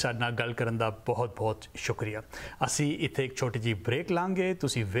 ਅੱਜ ਸਾਡੇ ਨਾਲ ਗੱਲ ਕਰਨ ਦਾ ਬਹੁਤ ਸ਼ੁਕਰੀਆ। ਅਸੀਂ ਇੱਥੇ ਇੱਕ ਛੋਟੀ ਜਿਹੀ ਬ੍ਰੇਕ ਲਾਂਗੇ,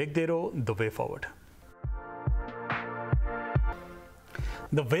 ਤੁਸੀਂ ਵੇਖਦੇ ਰਹੋ The Way Forward।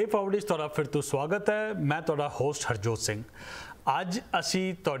 The Way Forward ਵਿੱਚ ਤੁਹਾਡਾ ਫਿਰ ਤੋਂ ਸਵਾਗਤ ਹੈ। ਮੈਂ ਤੁਹਾਡਾ ਹੋਸਟ ਹਰਜੋਤ ਸਿੰਘ। ਅੱਜ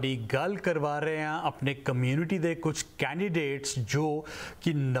ਅਸੀਂ ਤੁਹਾਡੀ ਗੱਲ ਕਰਵਾ ਰਹੇ ਹਾਂ ਆਪਣੇ ਕਮਿਊਨਿਟੀ ਦੇ ਕੁਝ ਕੈਂਡੀਡੇਟਸ ਜੋ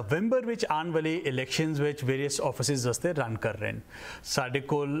ਕਿ ਨਵੰਬਰ ਵਿੱਚ ਆਉਣ ਵਾਲੇ ਇਲੈਕਸ਼ਨਸ ਵਿੱਚ ਵੇਰੀਅਸ ਆਫਿਸਿਸ ਵਾਸਤੇ ਰਨ ਕਰ ਰਹੇ ਨੇ। ਸਾਡੇ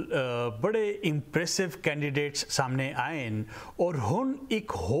ਕੋਲ ਬੜੇ ਇੰਪ੍ਰੈਸਿਵ ਕੈਂਡੀਡੇਟਸ ਸਾਹਮਣੇ ਆਏ ਨੇ ਔਰ ਹੁਣ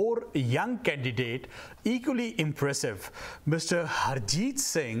ਇੱਕ ਹੋਰ young candidate equally impressive, Mr. Harjot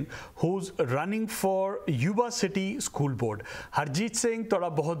Singh, who's running for Yuba City School Board. Harjot Singh, ਤੁਹਾਡਾ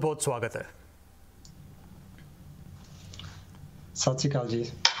ਬਹੁਤ ਸਵਾਗਤ ਹੈ। ਸਤਿ ਸ਼੍ਰੀ ਅਕਾਲ ਜੀ।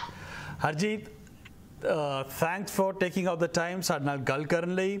 Harjit, thanks for taking out the time ਸਾਡੇ ਨਾਲ ਗੱਲ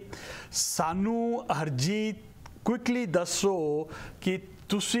ਕਰਨ ਲਈ। ਸਾਨੂੰ Harjit quickly ਦੱਸੋ ਕਿ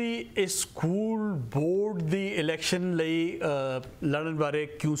ਤੁਸੀਂ ਇਸ ਸਕੂਲ ਬੋਰਡ ਦੀ ਇਲੈਕਸ਼ਨ ਲਈ ਲੜਨ ਬਾਰੇ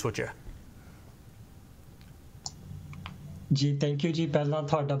ਕਿਉਂ ਸੋਚਿਆ? ਜੀ ਥੈਂਕ ਯੂ ਜੀ। ਪਹਿਲਾਂ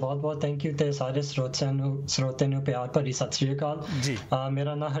ਤੁਹਾਡਾ ਬਹੁਤ ਥੈਂਕ ਯੂ ਤੇ ਸਾਰੇ ਸਰੋਤਿਆਂ ਨੂੰ ਪਿਆਰ ਭਰੀ ਸਤਿ ਸ਼੍ਰੀ ਅਕਾਲ ਜੀ।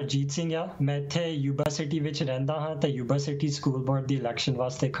 ਮੇਰਾ ਨਾਮ ਹਰਜੀਤ ਸਿੰਘ ਆ। ਮੈਂ ਇੱਥੇ ਯੂਬਾ ਸਿਟੀ ਵਿੱਚ ਰਹਿੰਦਾ ਹਾਂ ਤੇ ਯੂਬਾ ਸਿਟੀ ਸਕੂਲ ਬੋਰਡ ਦੀ ਇਲੈਕਸ਼ਨ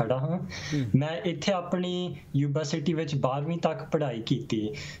ਵਾਸਤੇ ਖੜਾ ਹਾਂ। ਮੈਂ ਇੱਥੇ ਆਪਣੀ ਯੂਬਾ ਸਿਟੀ ਵਿੱਚ 12ਵੀਂ ਤੱਕ ਪੜ੍ਹਾਈ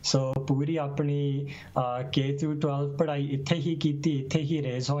ਕੀਤੀ, ਸੋ ਪੂਰੀ ਆਪਣੀ K-12 ਪੜ੍ਹਾਈ ਇੱਥੇ ਹੀ ਕੀਤੀ, ਇੱਥੇ ਹੀ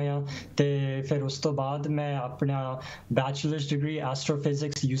ਰੇਜ਼ ਹੋਇਆ ਤੇ ਫਿਰ ਉਸ ਤੋਂ ਬਾਅਦ ਮੈਂ ਆਪਣਾ ਬੈਚਲਰਸ ਡਿਗਰੀ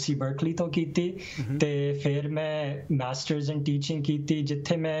ਐਸਟਰੋਫਿਜ਼ਿਕਸ UC ਬਰਕਲੀ ਤੋਂ ਕੀਤੀ ਤੇ ਫਿਰ ਮੈਂ ਮਾਸਟਰਸ in teaching ਕੀਤੀ,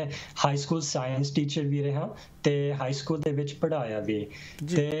 ਜਿੱਥੇ ਮੈਂ ਹਾਈ ਸਕੂਲ ਸਾਇੰਸ ਟੀਚਰ ਵੀ ਰਿਹਾ ਤੇ ਹਾਈ ਸਕੂਲ ਦੇ ਵਿੱਚ ਪੜ੍ਹਾਇਆ ਵੀ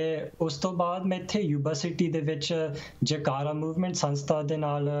ਤੇ ਉਸ ਤੋਂ ਬਾਅਦ ਮੈਂ ਇੱਥੇ ਯੂਨੀਵਰਸਿਟੀ ਦੇ ਵਿੱਚ ਜਕਾਰਾ ਮੂਵਮੈਂਟ ਸੰਸਥਾ ਦੇ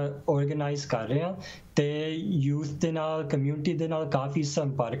ਨਾਲ ਆਰਗੇਨਾਈਜ਼ ਕਰ ਰਿਹਾ ਤੇ ਯੂਥ ਦੇ ਨਾਲ ਕਮਿਊਨਿਟੀ ਦੇ ਨਾਲ ਕਾਫੀ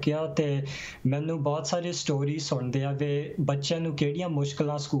ਸੰਪਰਕ ਆ ਤੇ ਮੈਨੂੰ ਬਹੁਤ ਸਾਰੇ ਸਟੋਰੀ ਸੁਣਦੇ ਆ ਵੇ ਬੱਚਿਆਂ ਨੂੰ ਕਿਹੜੀਆਂ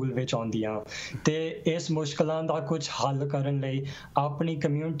ਮੁਸ਼ਕਲਾਂ ਸਕੂਲ ਵਿੱਚ ਆਉਂਦੀਆਂ ਤੇ ਇਸ ਮੁਸ਼ਕਲਾਂ ਦਾ ਕੁਝ ਹੱਲ ਕਰਨ ਲਈ ਆਪਣੀ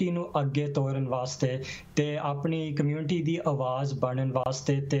ਕਮਿਊਨਿਟੀ ਨੂੰ ਅੱਗੇ ਤੋਰਨ ਵਾਸਤੇ ਤੇ ਆਪਣੀ ਕਮਿਊਨਿਟੀ ਦੀ ਆਵਾਜ਼ ਬਣਨ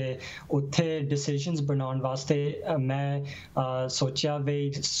ਵਾਸਤੇ ਤੇ ਉੱਥੇ ਡਿਸੀਜਨਸ ਬਣਾਉਣ ਵਾਸਤੇ ਮੈਂ ਸੋਚਿਆ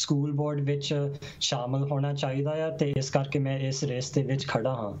ਵੀ ਸਕੂਲ ਬੋਰਡ ਵਿੱਚ ਸ਼ਾਮਲ ਹੋਣਾ ਚਾਹੀਦਾ ਆ ਤੇ ਇਸ ਕਰਕੇ ਮੈਂ ਇਸ ਰੇਸ ਦੇ ਵਿੱਚ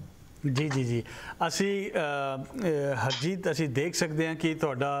ਖੜਾ ਹਾਂ ਜੀ ਜੀ ਜੀ ਅਸੀਂ ਹਰਜੀਤ ਅਸੀਂ ਦੇਖ ਸਕਦੇ ਹਾਂ ਕਿ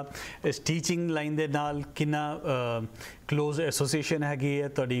ਤੁਹਾਡਾ ਇਸ ਟੀਚਿੰਗ ਲਾਈਨ ਦੇ ਨਾਲ ਕਿੰਨਾ ਕਲੋਜ਼ ਐਸੋਸੀਏਸ਼ਨ ਹੈਗੀ ਹੈ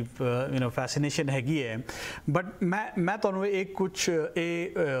ਤੁਹਾਡੀ ਫੈਸੀਨੇਸ਼ਨ ਹੈਗੀ ਹੈ ਬਟ ਮੈਂ ਤੁਹਾਨੂੰ ਇਹ ਕੁਛ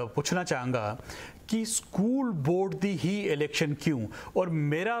ਪੁੱਛਣਾ ਚਾਹਾਂਗਾ कि स्कूल बोर्ड दी ही इलेक्शन क्यों और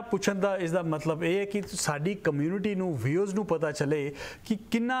मेरा पुछण दा इसदा मतलब ये है कि साडी कम्यूनिटी नू व्यूअर्स नू पता चले कि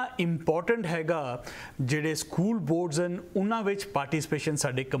कितना इंपॉर्टेंट हैगा जिहड़े स्कूल बोर्ड्स हैं उन्हां विच पार्टिसिपेशन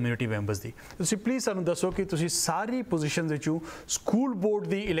साडे कम्यूनिटी मैंबर्स दी तुसीं प्लीज़ सानू दसो कि तुसीं सारी पोजीशनस विचों स्कूल बोर्ड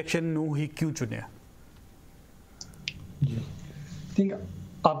दी इलेक्शन नू ही क्यों चुनिया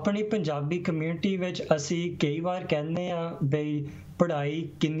अपनी पंजाबी कम्यूनिटी विच असीं कई बार कहने आ बई पढ़ाई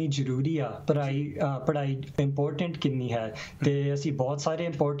कितनी जरूरी आ पढ़ाई इंपोर्टेंट कितनी है ते असी बहुत सारे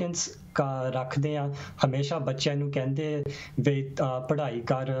इंपोर्टेंस का रखते हैं हमेशा बच्चों नूं कहंदे वे पढ़ाई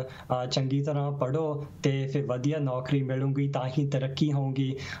कर चंगी तरह पढ़ो ते फिर वधिया नौकरी मिलूगी तां ही तरक्की होगी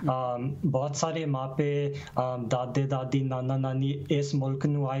बहुत सारे मापे दादे दादी नाना नानी इस मुल्क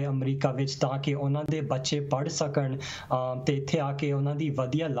नूं आए अमरीका विच तां कि उन्हां दे बच्चे पढ़ सकण ते इत्थे आके उन्हां दी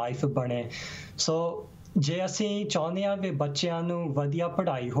वधिया लाइफ बने सो जे असीं चाਹੁੰਦੇ ਹਾਂ ਵੀ ਬੱਚਿਆਂ ਨੂੰ ਵਧੀਆ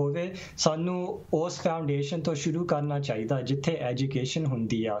ਪੜ੍ਹਾਈ ਹੋਵੇ ਸਾਨੂੰ ਉਸ ਫਾਊਂਡੇਸ਼ਨ ਤੋਂ ਸ਼ੁਰੂ ਕਰਨਾ ਚਾਹੀਦਾ ਜਿੱਥੇ ਐਜੂਕੇਸ਼ਨ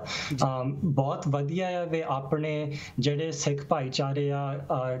ਹੁੰਦੀ ਆ ਬਹੁਤ ਵਧੀਆ ਆ ਵੀ ਆਪਣੇ ਜਿਹੜੇ ਸਿੱਖ ਭਾਈਚਾਰੇ ਆ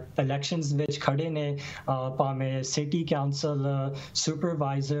ਇਲੈਕਸ਼ਨਸ ਵਿੱਚ ਖੜੇ ਨੇ ਭਾਵੇਂ ਸਿਟੀ ਕਾਉਂਸਲ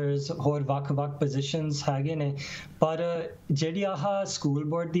ਸੁਪਰਵਾਈਜ਼ਰਸ ਹੋਰ ਵੱਖ-ਵੱਖ ਪੋਜੀਸ਼ਨਸ ਹੈਗੇ ਨੇ ਪਰ ਜਿਹੜੀ ਆਹ ਸਕੂਲ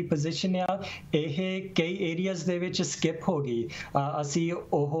ਬੋਰਡ ਦੀ ਪੋਜੀਸ਼ਨ ਆ ਇਹ ਕਈ ਏਰੀਆਜ਼ ਦੇ ਵਿੱਚ ਸਕਿਪ ਹੋ ਗਈ ਅਸੀਂ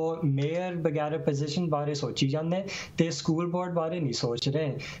ਉਹ ਮੇਅਰ ਵਗੈਰਾ ਪੋਜੀਸ਼ਨ ਬਾਰੇ ਸੋਚੀ ਜਾਂਦੇ ਤੇ ਸਕੂਲ ਬੋਰਡ ਬਾਰੇ ਨਹੀਂ ਸੋਚ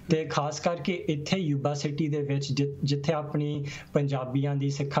ਰਹੇ ਤੇ ਖਾਸ ਕਰਕੇ ਇੱਥੇ ਯੂਨੀਵਰਸਿਟੀ ਦੇ ਵਿੱਚ ਜਿੱਥੇ ਆਪਣੀ ਪੰਜਾਬੀਆਂ ਦੀ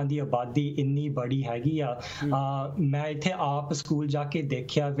ਸਿੱਖਾਂ ਦੀ ਆਬਾਦੀ ਇੰਨੀ ਬੜੀ ਹੈਗੀ ਆ ਮੈਂ ਇੱਥੇ ਆਪ ਸਕੂਲ ਜਾ ਕੇ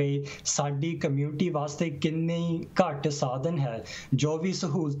ਦੇਖਿਆ ਵੀ ਸਾਡੀ ਕਮਿਊਨਿਟੀ ਵਾਸਤੇ ਕਿੰਨੇ ਘੱਟ ਸਾਧਨ ਹੈ ਜੋ ਵੀ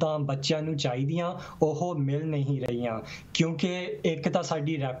ਸਹੂਲਤਾਂ ਬੱਚਿਆਂ ਨੂੰ ਚਾਹੀਦੀਆਂ ਉਹ ਮਿਲ ਨਹੀਂ ਰਹੀਆਂ ਕਿਉਂਕਿ ਇੱਕ ਤਾਂ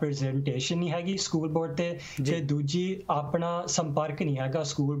ਸਾਡੀ ਰੈਪਰੈਜ਼ੈਂਟੇਸ਼ਨ ਨਹੀਂ ਹੈਗੀ ਸਕੂਲ ਬੋਰਡ ਤੇ ਦੂਜੀ ਆਪਣਾ ਸੰਪਰਕ ਨਹੀਂ ਹੈਗਾ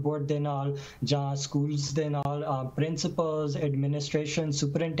ਸਕੂਲ ਬੋਰਡ ਦੇ ਨਾਲ ਜਾਂ ਸਕੂਲਸ ਦੇ ਨਾਲ ਪ੍ਰਿੰਸੀਪਲਸ ਐਡਮਿਨਿਸਟ੍ਰੇਸ਼ਨ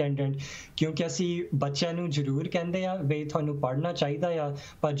ਸੁਪਰਿੰਟੈਂਡੈਂਟ ਕਿਉਂਕਿ ਅਸੀਂ ਬੱਚਿਆਂ ਨੂੰ ਜ਼ਰੂਰ ਕਹਿੰਦੇ ਆ ਵੀ ਤੁਹਾਨੂੰ ਪੜ੍ਹਨਾ ਚਾਹੀਦਾ ਆ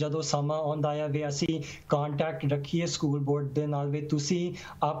ਪਰ ਜਦੋਂ ਸਮਾਂ ਆਉਂਦਾ ਆ ਵੀ ਅਸੀਂ ਕੰਟੈਕਟ ਰੱਖੀਏ ਸਕੂਲ ਬੋਰਡ ਦੇ ਨਾਲ ਵੀ ਤੁਸੀਂ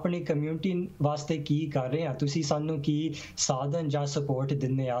ਆਪਣੀ ਕਮਿਊਨਿਟੀ ਵਾਸਤੇ ਕੀ ਕਰ ਰਹੇ ਆ ਤੁਸੀਂ ਸਾਨੂੰ ਕੀ ਸਾਧਨ ਜਾਂ ਸਪੋਰਟ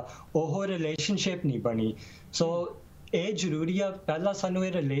ਦਿੰਦੇ ਆ ਉਹ ਰਿਲੇਸ਼ਨਸ਼ਿਪ ਨਹੀਂ ਬਣੀ ਸੋ ਇਹ ਜ਼ਰੂਰੀ ਆ ਪਹਿਲਾਂ ਸਾਨੂੰ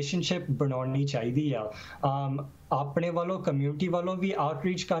ਇਹ ਰਿਲੇਸ਼ਨਸ਼ਿਪ ਬਣਾਉਣੀ ਚਾਹੀਦੀ ਆ ਆਪਣੇ ਵੱਲੋਂ ਕਮਿਊਨਿਟੀ ਵੱਲੋਂ ਵੀ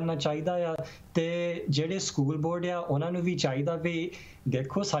ਆਊਟਰੀਚ ਕਰਨਾ ਚਾਹੀਦਾ ਆ ਤੇ ਜਿਹੜੇ ਸਕੂਲ ਬੋਰਡ ਆ ਉਹਨਾਂ ਨੂੰ ਵੀ ਚਾਹੀਦਾ ਵੀ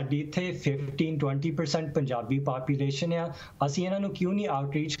ਦੇਖੋ ਸਾਡੀ ਇੱਥੇ 15-20% ਪੰਜਾਬੀ ਪਾਪੂਲੇਸ਼ਨ ਆ ਅਸੀਂ ਇਹਨਾਂ ਨੂੰ ਕਿਉਂ ਨਹੀਂ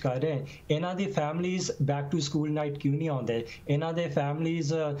ਆਊਟਰੀਚ ਕਰ ਰਹੇ ਇਹਨਾਂ ਦੀ families back to school night ਕਿਉਂ ਨਹੀਂ ਆਉਂਦੇ ਇਹਨਾਂ ਦੇ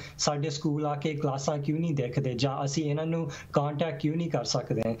ਫੈਮਲੀਜ਼ ਸਾਡੇ ਸਕੂਲ ਆ ਕੇ ਕਲਾਸਾਂ ਕਿਉਂ ਨਹੀਂ ਦੇਖਦੇ ਜਾਂ ਅਸੀਂ ਇਹਨਾਂ ਨੂੰ ਕੰਟੈਕਟ ਕਿਉਂ ਨਹੀਂ ਕਰ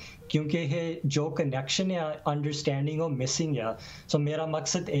ਸਕਦੇ ਕਿਉਂਕਿ ਇਹ ਜੋ ਕਨੈਕਸ਼ਨ ਆ ਅੰਡਰਸਟੈਂਡਿੰਗ ਉਹ ਮਿਸਿੰਗ ਆ ਸੋ ਮੇਰਾ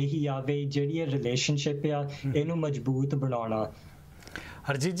ਮਕਸਦ ਇਹੀ ਆ ਵੀ ਜਿਹੜੀ ਇਹ ਰਿਲੇਸ਼ਨਸ਼ਿਪ ਆ ਇਹਨੂੰ ਮਜ਼ਬੂਤ ਬਣਾਉਣਾ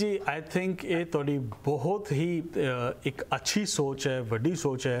हरजीत जी आई थिंक ये थोड़ी बहुत ही एक अच्छी सोच है वड्डी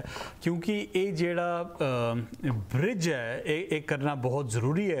सोच है क्योंकि ये जेड़ा ब्रिज है ये करना बहुत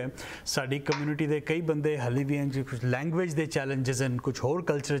ज़रूरी है साड़ी कम्यूनिटी के कई बंदे हाली भी हैं कुछ लैंग्वेज के चैलेंजेस हैं कुछ होर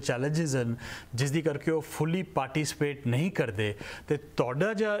कल्चरल चैलेंजेस हैं जिसकी करके वो फुली पार्टिसिपेट नहीं करते तो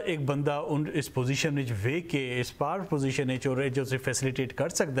तुहाडा जा एक बंदा उन इस पोजीशन में वेख के इस पार पोजीशन और जो फैसिलिटेट कर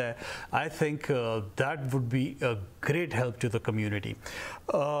सकता है I think that would be a great help to the community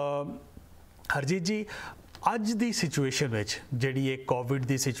Harjeet जी ਅੱਜ ਦੀ ਸਿਚੁਏਸ਼ਨ ਵਿੱਚ ਜਿਹੜੀ ਇਹ ਕੋਵਿਡ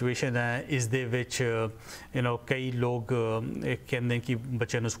ਦੀ ਸਿਚੁਏਸ਼ਨ ਹੈ ਇਸ ਦੇ ਵਿੱਚ ਕਈ ਲੋਕ ਕਹਿੰਦੇ ਕਿ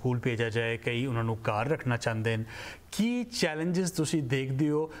ਬੱਚਿਆਂ ਨੂੰ ਸਕੂਲ ਭੇਜਿਆ ਜਾਏ ਕਈ ਉਹਨਾਂ ਨੂੰ ਘਰ ਰੱਖਣਾ ਚਾਹੁੰਦੇ ਨੇ ਕੀ ਚੈਲੰਜਸ ਤੁਸੀਂ ਦੇਖਦੇ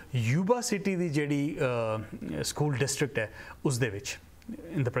ਹੋ ਯੂਬਾ ਸਿਟੀ ਦੀ ਜਿਹੜੀ ਸਕੂਲ ਡਿਸਟ੍ਰਿਕਟ ਹੈ ਉਸ ਦੇ ਵਿੱਚ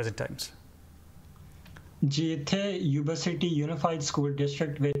ਇਨ ਦ ਪ੍ਰੈਜ਼ੈਂਟ ਟਾਈਮਸ ਜੀ ਇੱਥੇ Yuba city unified school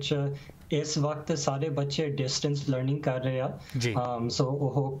district ਵਿੱਚ ਇਸ ਵਕਤ ਸਾਰੇ ਬੱਚੇ ਡਿਸਟੈਂਸ ਲਰਨਿੰਗ ਕਰ ਰਹੇ ਆ ਸੋ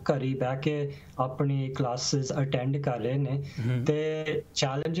ਉਹ ਘਰੀ ਬਹਿ ਕੇ ਆਪਣੀ ਕਲਾਸਿਸ ਅਟੈਂਡ ਕਰ ਰਹੇ ਨੇ ਤੇ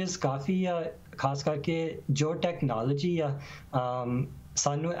ਚੈਲੰਜਸ ਕਾਫੀ ਆ ਖਾਸ ਕਰਕੇ ਜੋ ਟੈਕਨੋਲੋਜੀ ਆ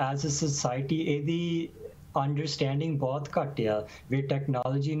ਸਾਨੂੰ ਐਜ਼ ਅ ਸੋਸਾਇਟੀ ਇਹਦੀ ਅੰਡਰਸਟੈਂਡਿੰਗ ਬਹੁਤ ਘੱਟ ਆ ਵੀ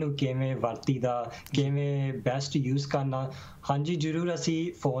ਟੈਕਨੋਲੋਜੀ ਨੂੰ ਕਿਵੇਂ ਵਰਤੀਦਾ, ਕਿਵੇਂ ਬੈਸਟ ਯੂਜ਼ ਕਰਨਾ। ਹਾਂਜੀ ਜ਼ਰੂਰ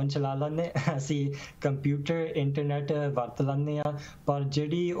ਅਸੀਂ ਫ਼ੋਨ ਚਲਾ ਲੈਂਦੇ, ਅਸੀਂ ਕੰਪਿਊਟਰ ਇੰਟਰਨੈਟ ਵਰਤ ਲੈਂਦੇ ਹਾਂ, ਪਰ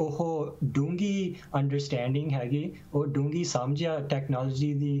ਜਿਹੜੀ ਉਹ ਡੂੰਘੀ ਅੰਡਰਸਟੈਂਡਿੰਗ ਹੈਗੀ, ਉਹ ਡੂੰਘੀ ਸਮਝ ਆ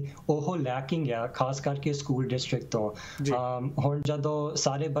ਟੈਕਨੋਲੋਜੀ ਦੀ, ਉਹ ਲੈਕਿੰਗ ਆ ਖਾਸ ਕਰਕੇ ਸਕੂਲ ਡਿਸਟ੍ਰਿਕਟ ਤੋਂ। ਹੁਣ ਜਦੋਂ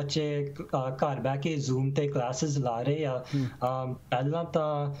ਸਾਰੇ ਬੱਚੇ ਘਰ ਬਹਿ ਕੇ ਜ਼ੂਮ ਤੇ ਕਲਾਸਿਸ ਲਾ ਰਹੇ ਆ, ਪਹਿਲਾਂ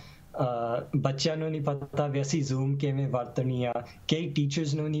ਤਾਂ ਬੱਚਿਆਂ ਨੂੰ ਨਹੀਂ ਪਤਾ ਵੀ ਅਸੀਂ ਜ਼ੂਮ ਕਿਵੇਂ ਵਰਤਣੀ ਆ, ਕਈ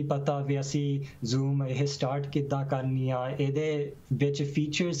ਟੀਚਰਸ ਨੂੰ ਨਹੀਂ ਪਤਾ ਵੀ ਅਸੀਂ ਜ਼ੂਮ ਇਹ ਸਟਾਰਟ ਕਿੱਦਾਂ ਕਰਨੀ ਆ, ਇਹਦੇ ਵਿੱਚ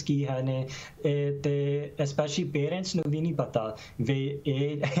ਫੀਚਰਸ ਕੀ ਹੈ ਨੇ, ਤੇ ਸਪੈਸ਼ਲੀ ਪੇਰੈਂਟਸ ਨੂੰ ਵੀ ਨਹੀਂ ਪਤਾ ਵੀ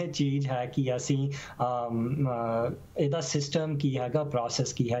ਇਹ ਚੀਜ਼ ਹੈ ਕਿ ਅਸੀਂ ਇਹਦਾ ਸਿਸਟਮ ਕੀ ਹੈਗਾ,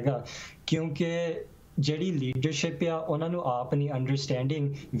 ਪ੍ਰੋਸੈਸ ਕੀ ਹੈਗਾ, ਕਿਉਂਕਿ ਜਿਹੜੀ ਲੀਡਰਸ਼ਿਪ ਆ ਉਹਨਾਂ ਨੂੰ ਆਪ ਨਹੀਂ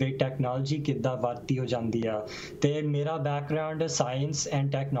ਅੰਡਰਸਟੈਂਡਿੰਗ ਵੀ ਟੈਕਨੋਲੋਜੀ ਕਿੱਦਾਂ ਵਰਤੀ ਹੋ ਜਾਂਦੀ ਆ। ਤੇ ਮੇਰਾ ਬੈਕਗ੍ਰਾਉਂਡ ਸਾਇੰਸ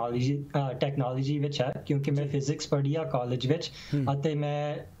ਐਂਡ ਟੈਕਨੋਲੋਜੀ ਵਿੱਚ ਹੈ, ਕਿਉਂਕਿ ਮੈਂ ਫਿਜ਼ਿਕਸ ਪੜ੍ਹੀ ਆ ਕਾਲਜ ਵਿੱਚ, ਅਤੇ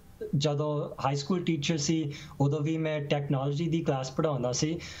ਮੈਂ ਜਦੋਂ ਹਾਈ ਸਕੂਲ ਟੀਚਰ ਸੀ ਉਦੋਂ ਵੀ ਮੈਂ ਟੈਕਨੋਲੋਜੀ ਦੀ ਕਲਾਸ ਪੜ੍ਹਾਉਂਦਾ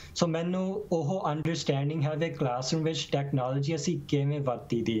ਸੀ। ਸੋ ਮੈਨੂੰ ਉਹ ਅੰਡਰਸਟੈਂਡਿੰਗ ਹੈ ਵੀ ਕਲਾਸਰੂਮ ਵਿੱਚ ਟੈਕਨੋਲੋਜੀ ਅਸੀਂ ਕਿਵੇਂ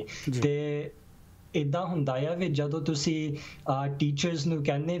ਵਰਤੀ ਦੀ। ਤੇ ਇੱਦਾਂ ਹੁੰਦਾ ਆ ਵੀ ਜਦੋਂ ਤੁਸੀਂ ਟੀਚਰਸ ਨੂੰ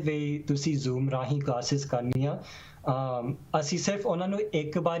ਕਹਿੰਦੇ ਵੀ ਤੁਸੀਂ ਜ਼ੂਮ ਰਾਹੀਂ ਕਲਾਸਿਸ ਕਰਨੀਆਂ, ਅਸੀਂ ਸਿਰਫ ਉਹਨਾਂ ਨੂੰ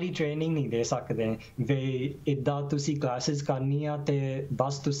ਇੱਕ ਵਾਰੀ ਟ੍ਰੇਨਿੰਗ ਨਹੀਂ ਦੇ ਸਕਦੇ ਵੀ ਇੱਦਾਂ ਤੁਸੀਂ ਕਲਾਸਿਸ ਕਰਨੀਆਂ ਤੇ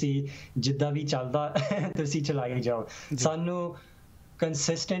ਬਸ ਤੁਸੀਂ ਜਿੱਦਾਂ ਵੀ ਚੱਲਦਾ ਤੁਸੀਂ ਚਲਾਈ ਜਾਓ। ਸਾਨੂੰ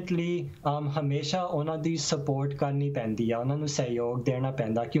ਕੰਸਿਸਟੈਂਟਲੀ ਹਮੇਸ਼ਾ ਉਹਨਾਂ ਦੀ ਸਪੋਰਟ ਕਰਨੀ ਪੈਂਦੀ ਆ, ਉਹਨਾਂ ਨੂੰ ਸਹਿਯੋਗ ਦੇਣਾ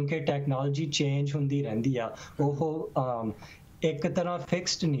ਪੈਂਦਾ, ਕਿਉਂਕਿ ਟੈਕਨੋਲੋਜੀ ਚੇਂਜ ਹੁੰਦੀ ਰਹਿੰਦੀ ਆ, ਉਹ ਇੱਕ ਤਰ੍ਹਾਂ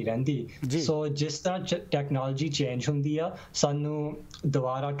ਫਿਕਸਡ ਨਹੀਂ ਰਹਿੰਦੀ। ਸੋ ਜਿਸ ਤਰ੍ਹਾਂ ਟੈਕਨੋਲੋਜੀ ਚੇਂਜ ਹੁੰਦੀ ਆ, ਸਾਨੂੰ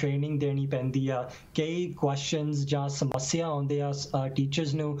ਦੁਬਾਰਾ ਟ੍ਰੇਨਿੰਗ ਦੇਣੀ ਪੈਂਦੀ ਆ, ਕਈ ਕੁਐਸਚਨਸ ਜਾਂ ਸਮੱਸਿਆ ਆਉਂਦੇ ਆ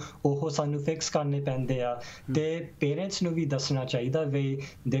ਟੀਚਰਸ ਨੂੰ, ਉਹ ਸਾਨੂੰ ਫਿਕਸ ਕਰਨੇ ਪੈਂਦੇ ਆ। ਤੇ ਪੇਰੈਂਟਸ ਨੂੰ ਵੀ ਦੱਸਣਾ ਚਾਹੀਦਾ ਵੀ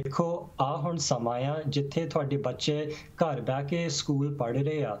ਦੇਖੋ ਆਹ ਹੁਣ ਸਮਾਂ ਆ ਜਿੱਥੇ ਤੁਹਾਡੇ ਬੱਚੇ ਘਰ ਬਹਿ ਕੇ ਸਕੂਲ ਪੜ੍ਹ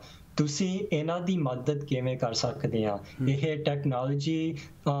ਰਹੇ ਆ, ਤੁਸੀਂ ਇਹਨਾਂ ਦੀ ਮਦਦ ਕਿਵੇਂ ਕਰ ਸਕਦੇ ਆ। ਇਹ ਟੈਕਨੋਲੋਜੀ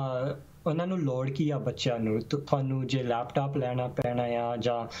ਉਹਨਾਂ ਨੂੰ ਲੋੜ ਕੀ ਆ ਬੱਚਿਆਂ ਨੂੰ, ਤੁਹਾਨੂੰ ਜੇ ਲੈਪਟਾਪ ਲੈਣਾ ਪੈਣਾ ਆ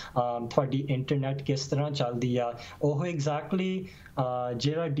ਜਾਂ ਤੁਹਾਡੀ ਇੰਟਰਨੈਟ ਕਿਸ ਤਰ੍ਹਾਂ ਚੱਲਦੀ ਆ, ਉਹ ਐਗਜ਼ੈਕਟਲੀ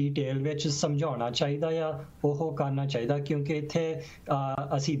ਜਿਹੜਾ ਡੀਟੇਲ ਵਿੱਚ ਸਮਝਾਉਣਾ ਚਾਹੀਦਾ ਆ, ਉਹ ਕਰਨਾ ਚਾਹੀਦਾ। ਕਿਉਂਕਿ ਇੱਥੇ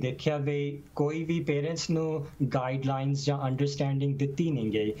ਅਸੀਂ ਦੇਖਿਆ ਵੀ ਕੋਈ ਵੀ ਪੇਰੈਂਟਸ ਨੂੰ ਗਾਈਡਲਾਈਨਸ ਜਾਂ ਅੰਡਰਸਟੈਂਡਿੰਗ ਦਿੱਤੀ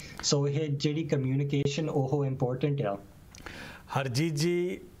ਨਹੀਂ ਗਈ। ਸੋ ਇਹ ਜਿਹੜੀ ਕਮਿਊਨੀਕੇਸ਼ਨ ਉਹ ਇੰਪੋਰਟੈਂਟ ਆ। ਹਰਜੀਤ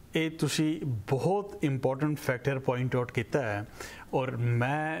ਜੀ, ਇਹ ਤੁਸੀਂ ਬਹੁਤ ਇੰਪੋਰਟੈਂਟ ਫੈਕਟਰ ਪੁਆਇੰਟ ਆਊਟ ਕੀਤਾ ਹੈ, ਔਰ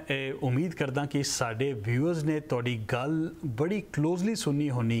ਮੈਂ ਇਹ ਉਮੀਦ ਕਰਦਾ ਕਿ ਸਾਡੇ ਵਿਊਅਰਸ ਨੇ ਤੁਹਾਡੀ ਗੱਲ ਬੜੀ ਕਲੋਜ਼ਲੀ ਸੁਣੀ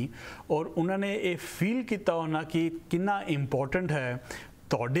ਹੋਣੀ, ਔਰ ਉਹਨਾਂ ਨੇ ਇਹ ਫੀਲ ਕੀਤਾ ਹੋਣਾ ਕਿ ਕਿੰਨਾ ਇੰਪੋਰਟੈਂਟ ਹੈ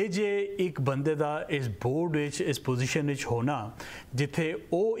ਤੁਹਾਡੇ ਜੇ ਇੱਕ ਬੰਦੇ ਦਾ ਇਸ ਬੋਰਡ ਵਿੱਚ, ਇਸ ਪੋਜੀਸ਼ਨ ਵਿੱਚ ਹੋਣਾ ਜਿੱਥੇ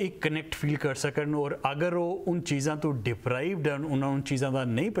ਉਹ ਇੱਕ ਕਨੈਕਟ ਫੀਲ ਕਰ ਸਕਣ, ਔਰ ਅਗਰ ਉਹ ਉਨ ਚੀਜ਼ਾਂ ਤੋਂ ਡਿਪਰਾਈਵਡ ਹਨ, ਉਹਨਾਂ ਨੂੰ ਚੀਜ਼ਾਂ ਦਾ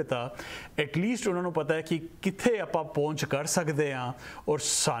ਨਹੀਂ ਪਤਾ, ਐਟਲੀਸਟ ਉਹਨਾਂ ਨੂੰ ਪਤਾ ਹੈ ਕਿ ਕਿੱਥੇ ਆਪਾਂ ਪਹੁੰਚ ਕਰ ਸਕਦੇ ਹਾਂ, ਔਰ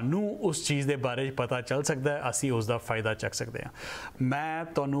ਸਾਨੂੰ ਉਸ ਚੀਜ਼ ਦੇ ਬਾਰੇ ਪਤਾ ਚੱਲ ਸਕਦਾ ਹੈ, ਅਸੀਂ ਉਸ ਦਾ ਫਾਇਦਾ ਚੱਕ ਸਕਦੇ ਹਾਂ। ਮੈਂ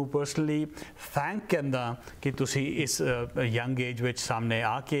ਤੁਹਾਨੂੰ ਪਰਸਨਲੀ ਥੈਂਕ ਕਹਿੰਦਾ ਕਿ ਤੁਸੀਂ ਇਸ ਯੰਗ ਏਜ ਵਿੱਚ ਸਾਹਮਣੇ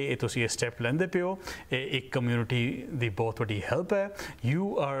ਆ ਕੇ ਇਹ ਤੁਸੀਂ ਇਹ ਸਟੈਪ ਲੈਂਦੇ ਪਿਓ, ਇਹ ਇੱਕ ਕਮਿਊਨਿਟੀ ਦੀ ਬਹੁਤ ਵੱਡੀ ਹੈਲਪ ਹੈ। You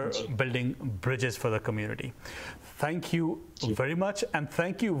are building bridges for the community. Thank you very much, and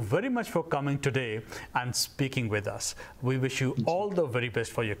thank you very much for coming today and speaking with us. We wish you all the very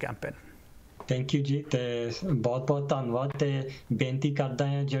best for your campaign. Thank you ਜੀ, ਤੇ ਬਹੁਤ ਬਹੁਤ ਧੰਨਵਾਦ। ਤੇ ਬੇਨਤੀ ਕਰਦਾ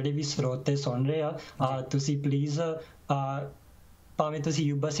ਹਾਂ ਜਿਹੜੇ ਵੀ ਸਰੋਤੇ ਸੁਣ ਰਹੇ ਆ, ਤੁਸੀਂ ਪਲੀਜ਼ ਭਾਵੇਂ ਤੁਸੀਂ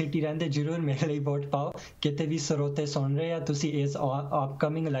ਯੂਬਾ ਸਿਟੀ ਰਹਿੰਦੇ ਜ਼ਰੂਰ ਮੇਰੇ ਲਈ ਵੋਟ ਪਾਓ। ਕਿਤੇ ਵੀ ਸਰੋਤੇ ਸੁਣ ਰਹੇ ਆ, ਤੁਸੀਂ ਇਸ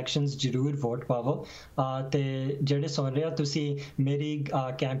ਅਪਕਮਿੰਗ ਇਲੈਕਸ਼ਨਸ ਜ਼ਰੂਰ ਵੋਟ ਪਾਵੋ। ਤੇ ਜਿਹੜੇ ਸੁਣ ਰਹੇ ਆ, ਤੁਸੀਂ ਮੇਰੀ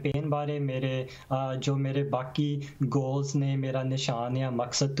ਕੈਂਪੇਨ ਬਾਰੇ, ਜੋ ਮੇਰੇ ਬਾਕੀ ਗੋਲਸ ਨੇ, ਮੇਰਾ ਨਿਸ਼ਾਨ ਆ,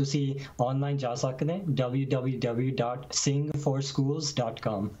 ਮਕਸਦ, ਤੁਸੀਂ ਆਨਲਾਈਨ ਜਾ ਸਕਦੇ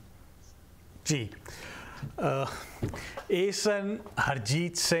www.singforschools.com। ਜੀ, ਇਹ ਸਨ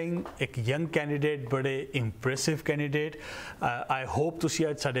ਹਰਜੀਤ ਸਿੰਘ, ਇੱਕ ਯੰਗ ਕੈਂਡੀਡੇਟ, ਬੜੇ ਇੰਪ੍ਰੈਸਿਵ ਕੈਂਡੀਡੇਟ। ਆਈ ਹੋਪ ਤੁਸੀਂ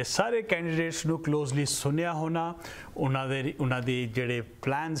ਅੱਜ ਸਾਡੇ ਸਾਰੇ ਕੈਂਡੀਡੇਟਸ ਨੂੰ ਕਲੋਜ਼ਲੀ ਸੁਣਿਆ ਹੋਣਾ, ਉਹਨਾਂ ਦੇ ਜਿਹੜੇ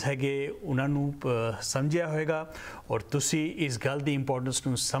ਪਲਾਨਸ ਹੈਗੇ ਉਹਨਾਂ ਨੂੰ ਸਮਝਿਆ ਹੋਏਗਾ, ਔਰ ਤੁਸੀਂ ਇਸ ਗੱਲ ਦੀ ਇੰਪੋਰਟੈਂਸ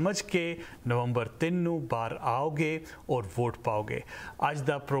ਨੂੰ ਸਮਝ ਕੇ ਨਵੰਬਰ 3 ਨੂੰ ਬਾਹਰ ਆਓਗੇ ਔਰ ਵੋਟ ਪਾਓਗੇ। ਅੱਜ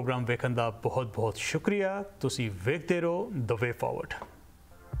ਦਾ ਪ੍ਰੋਗਰਾਮ ਵੇਖਣ ਦਾ ਬਹੁਤ ਬਹੁਤ ਸ਼ੁਕਰੀਆ। ਤੁਸੀਂ ਵੇਖਦੇ ਰਹੋ ਦ ਵੇ ਫਾਰਵਰਡ।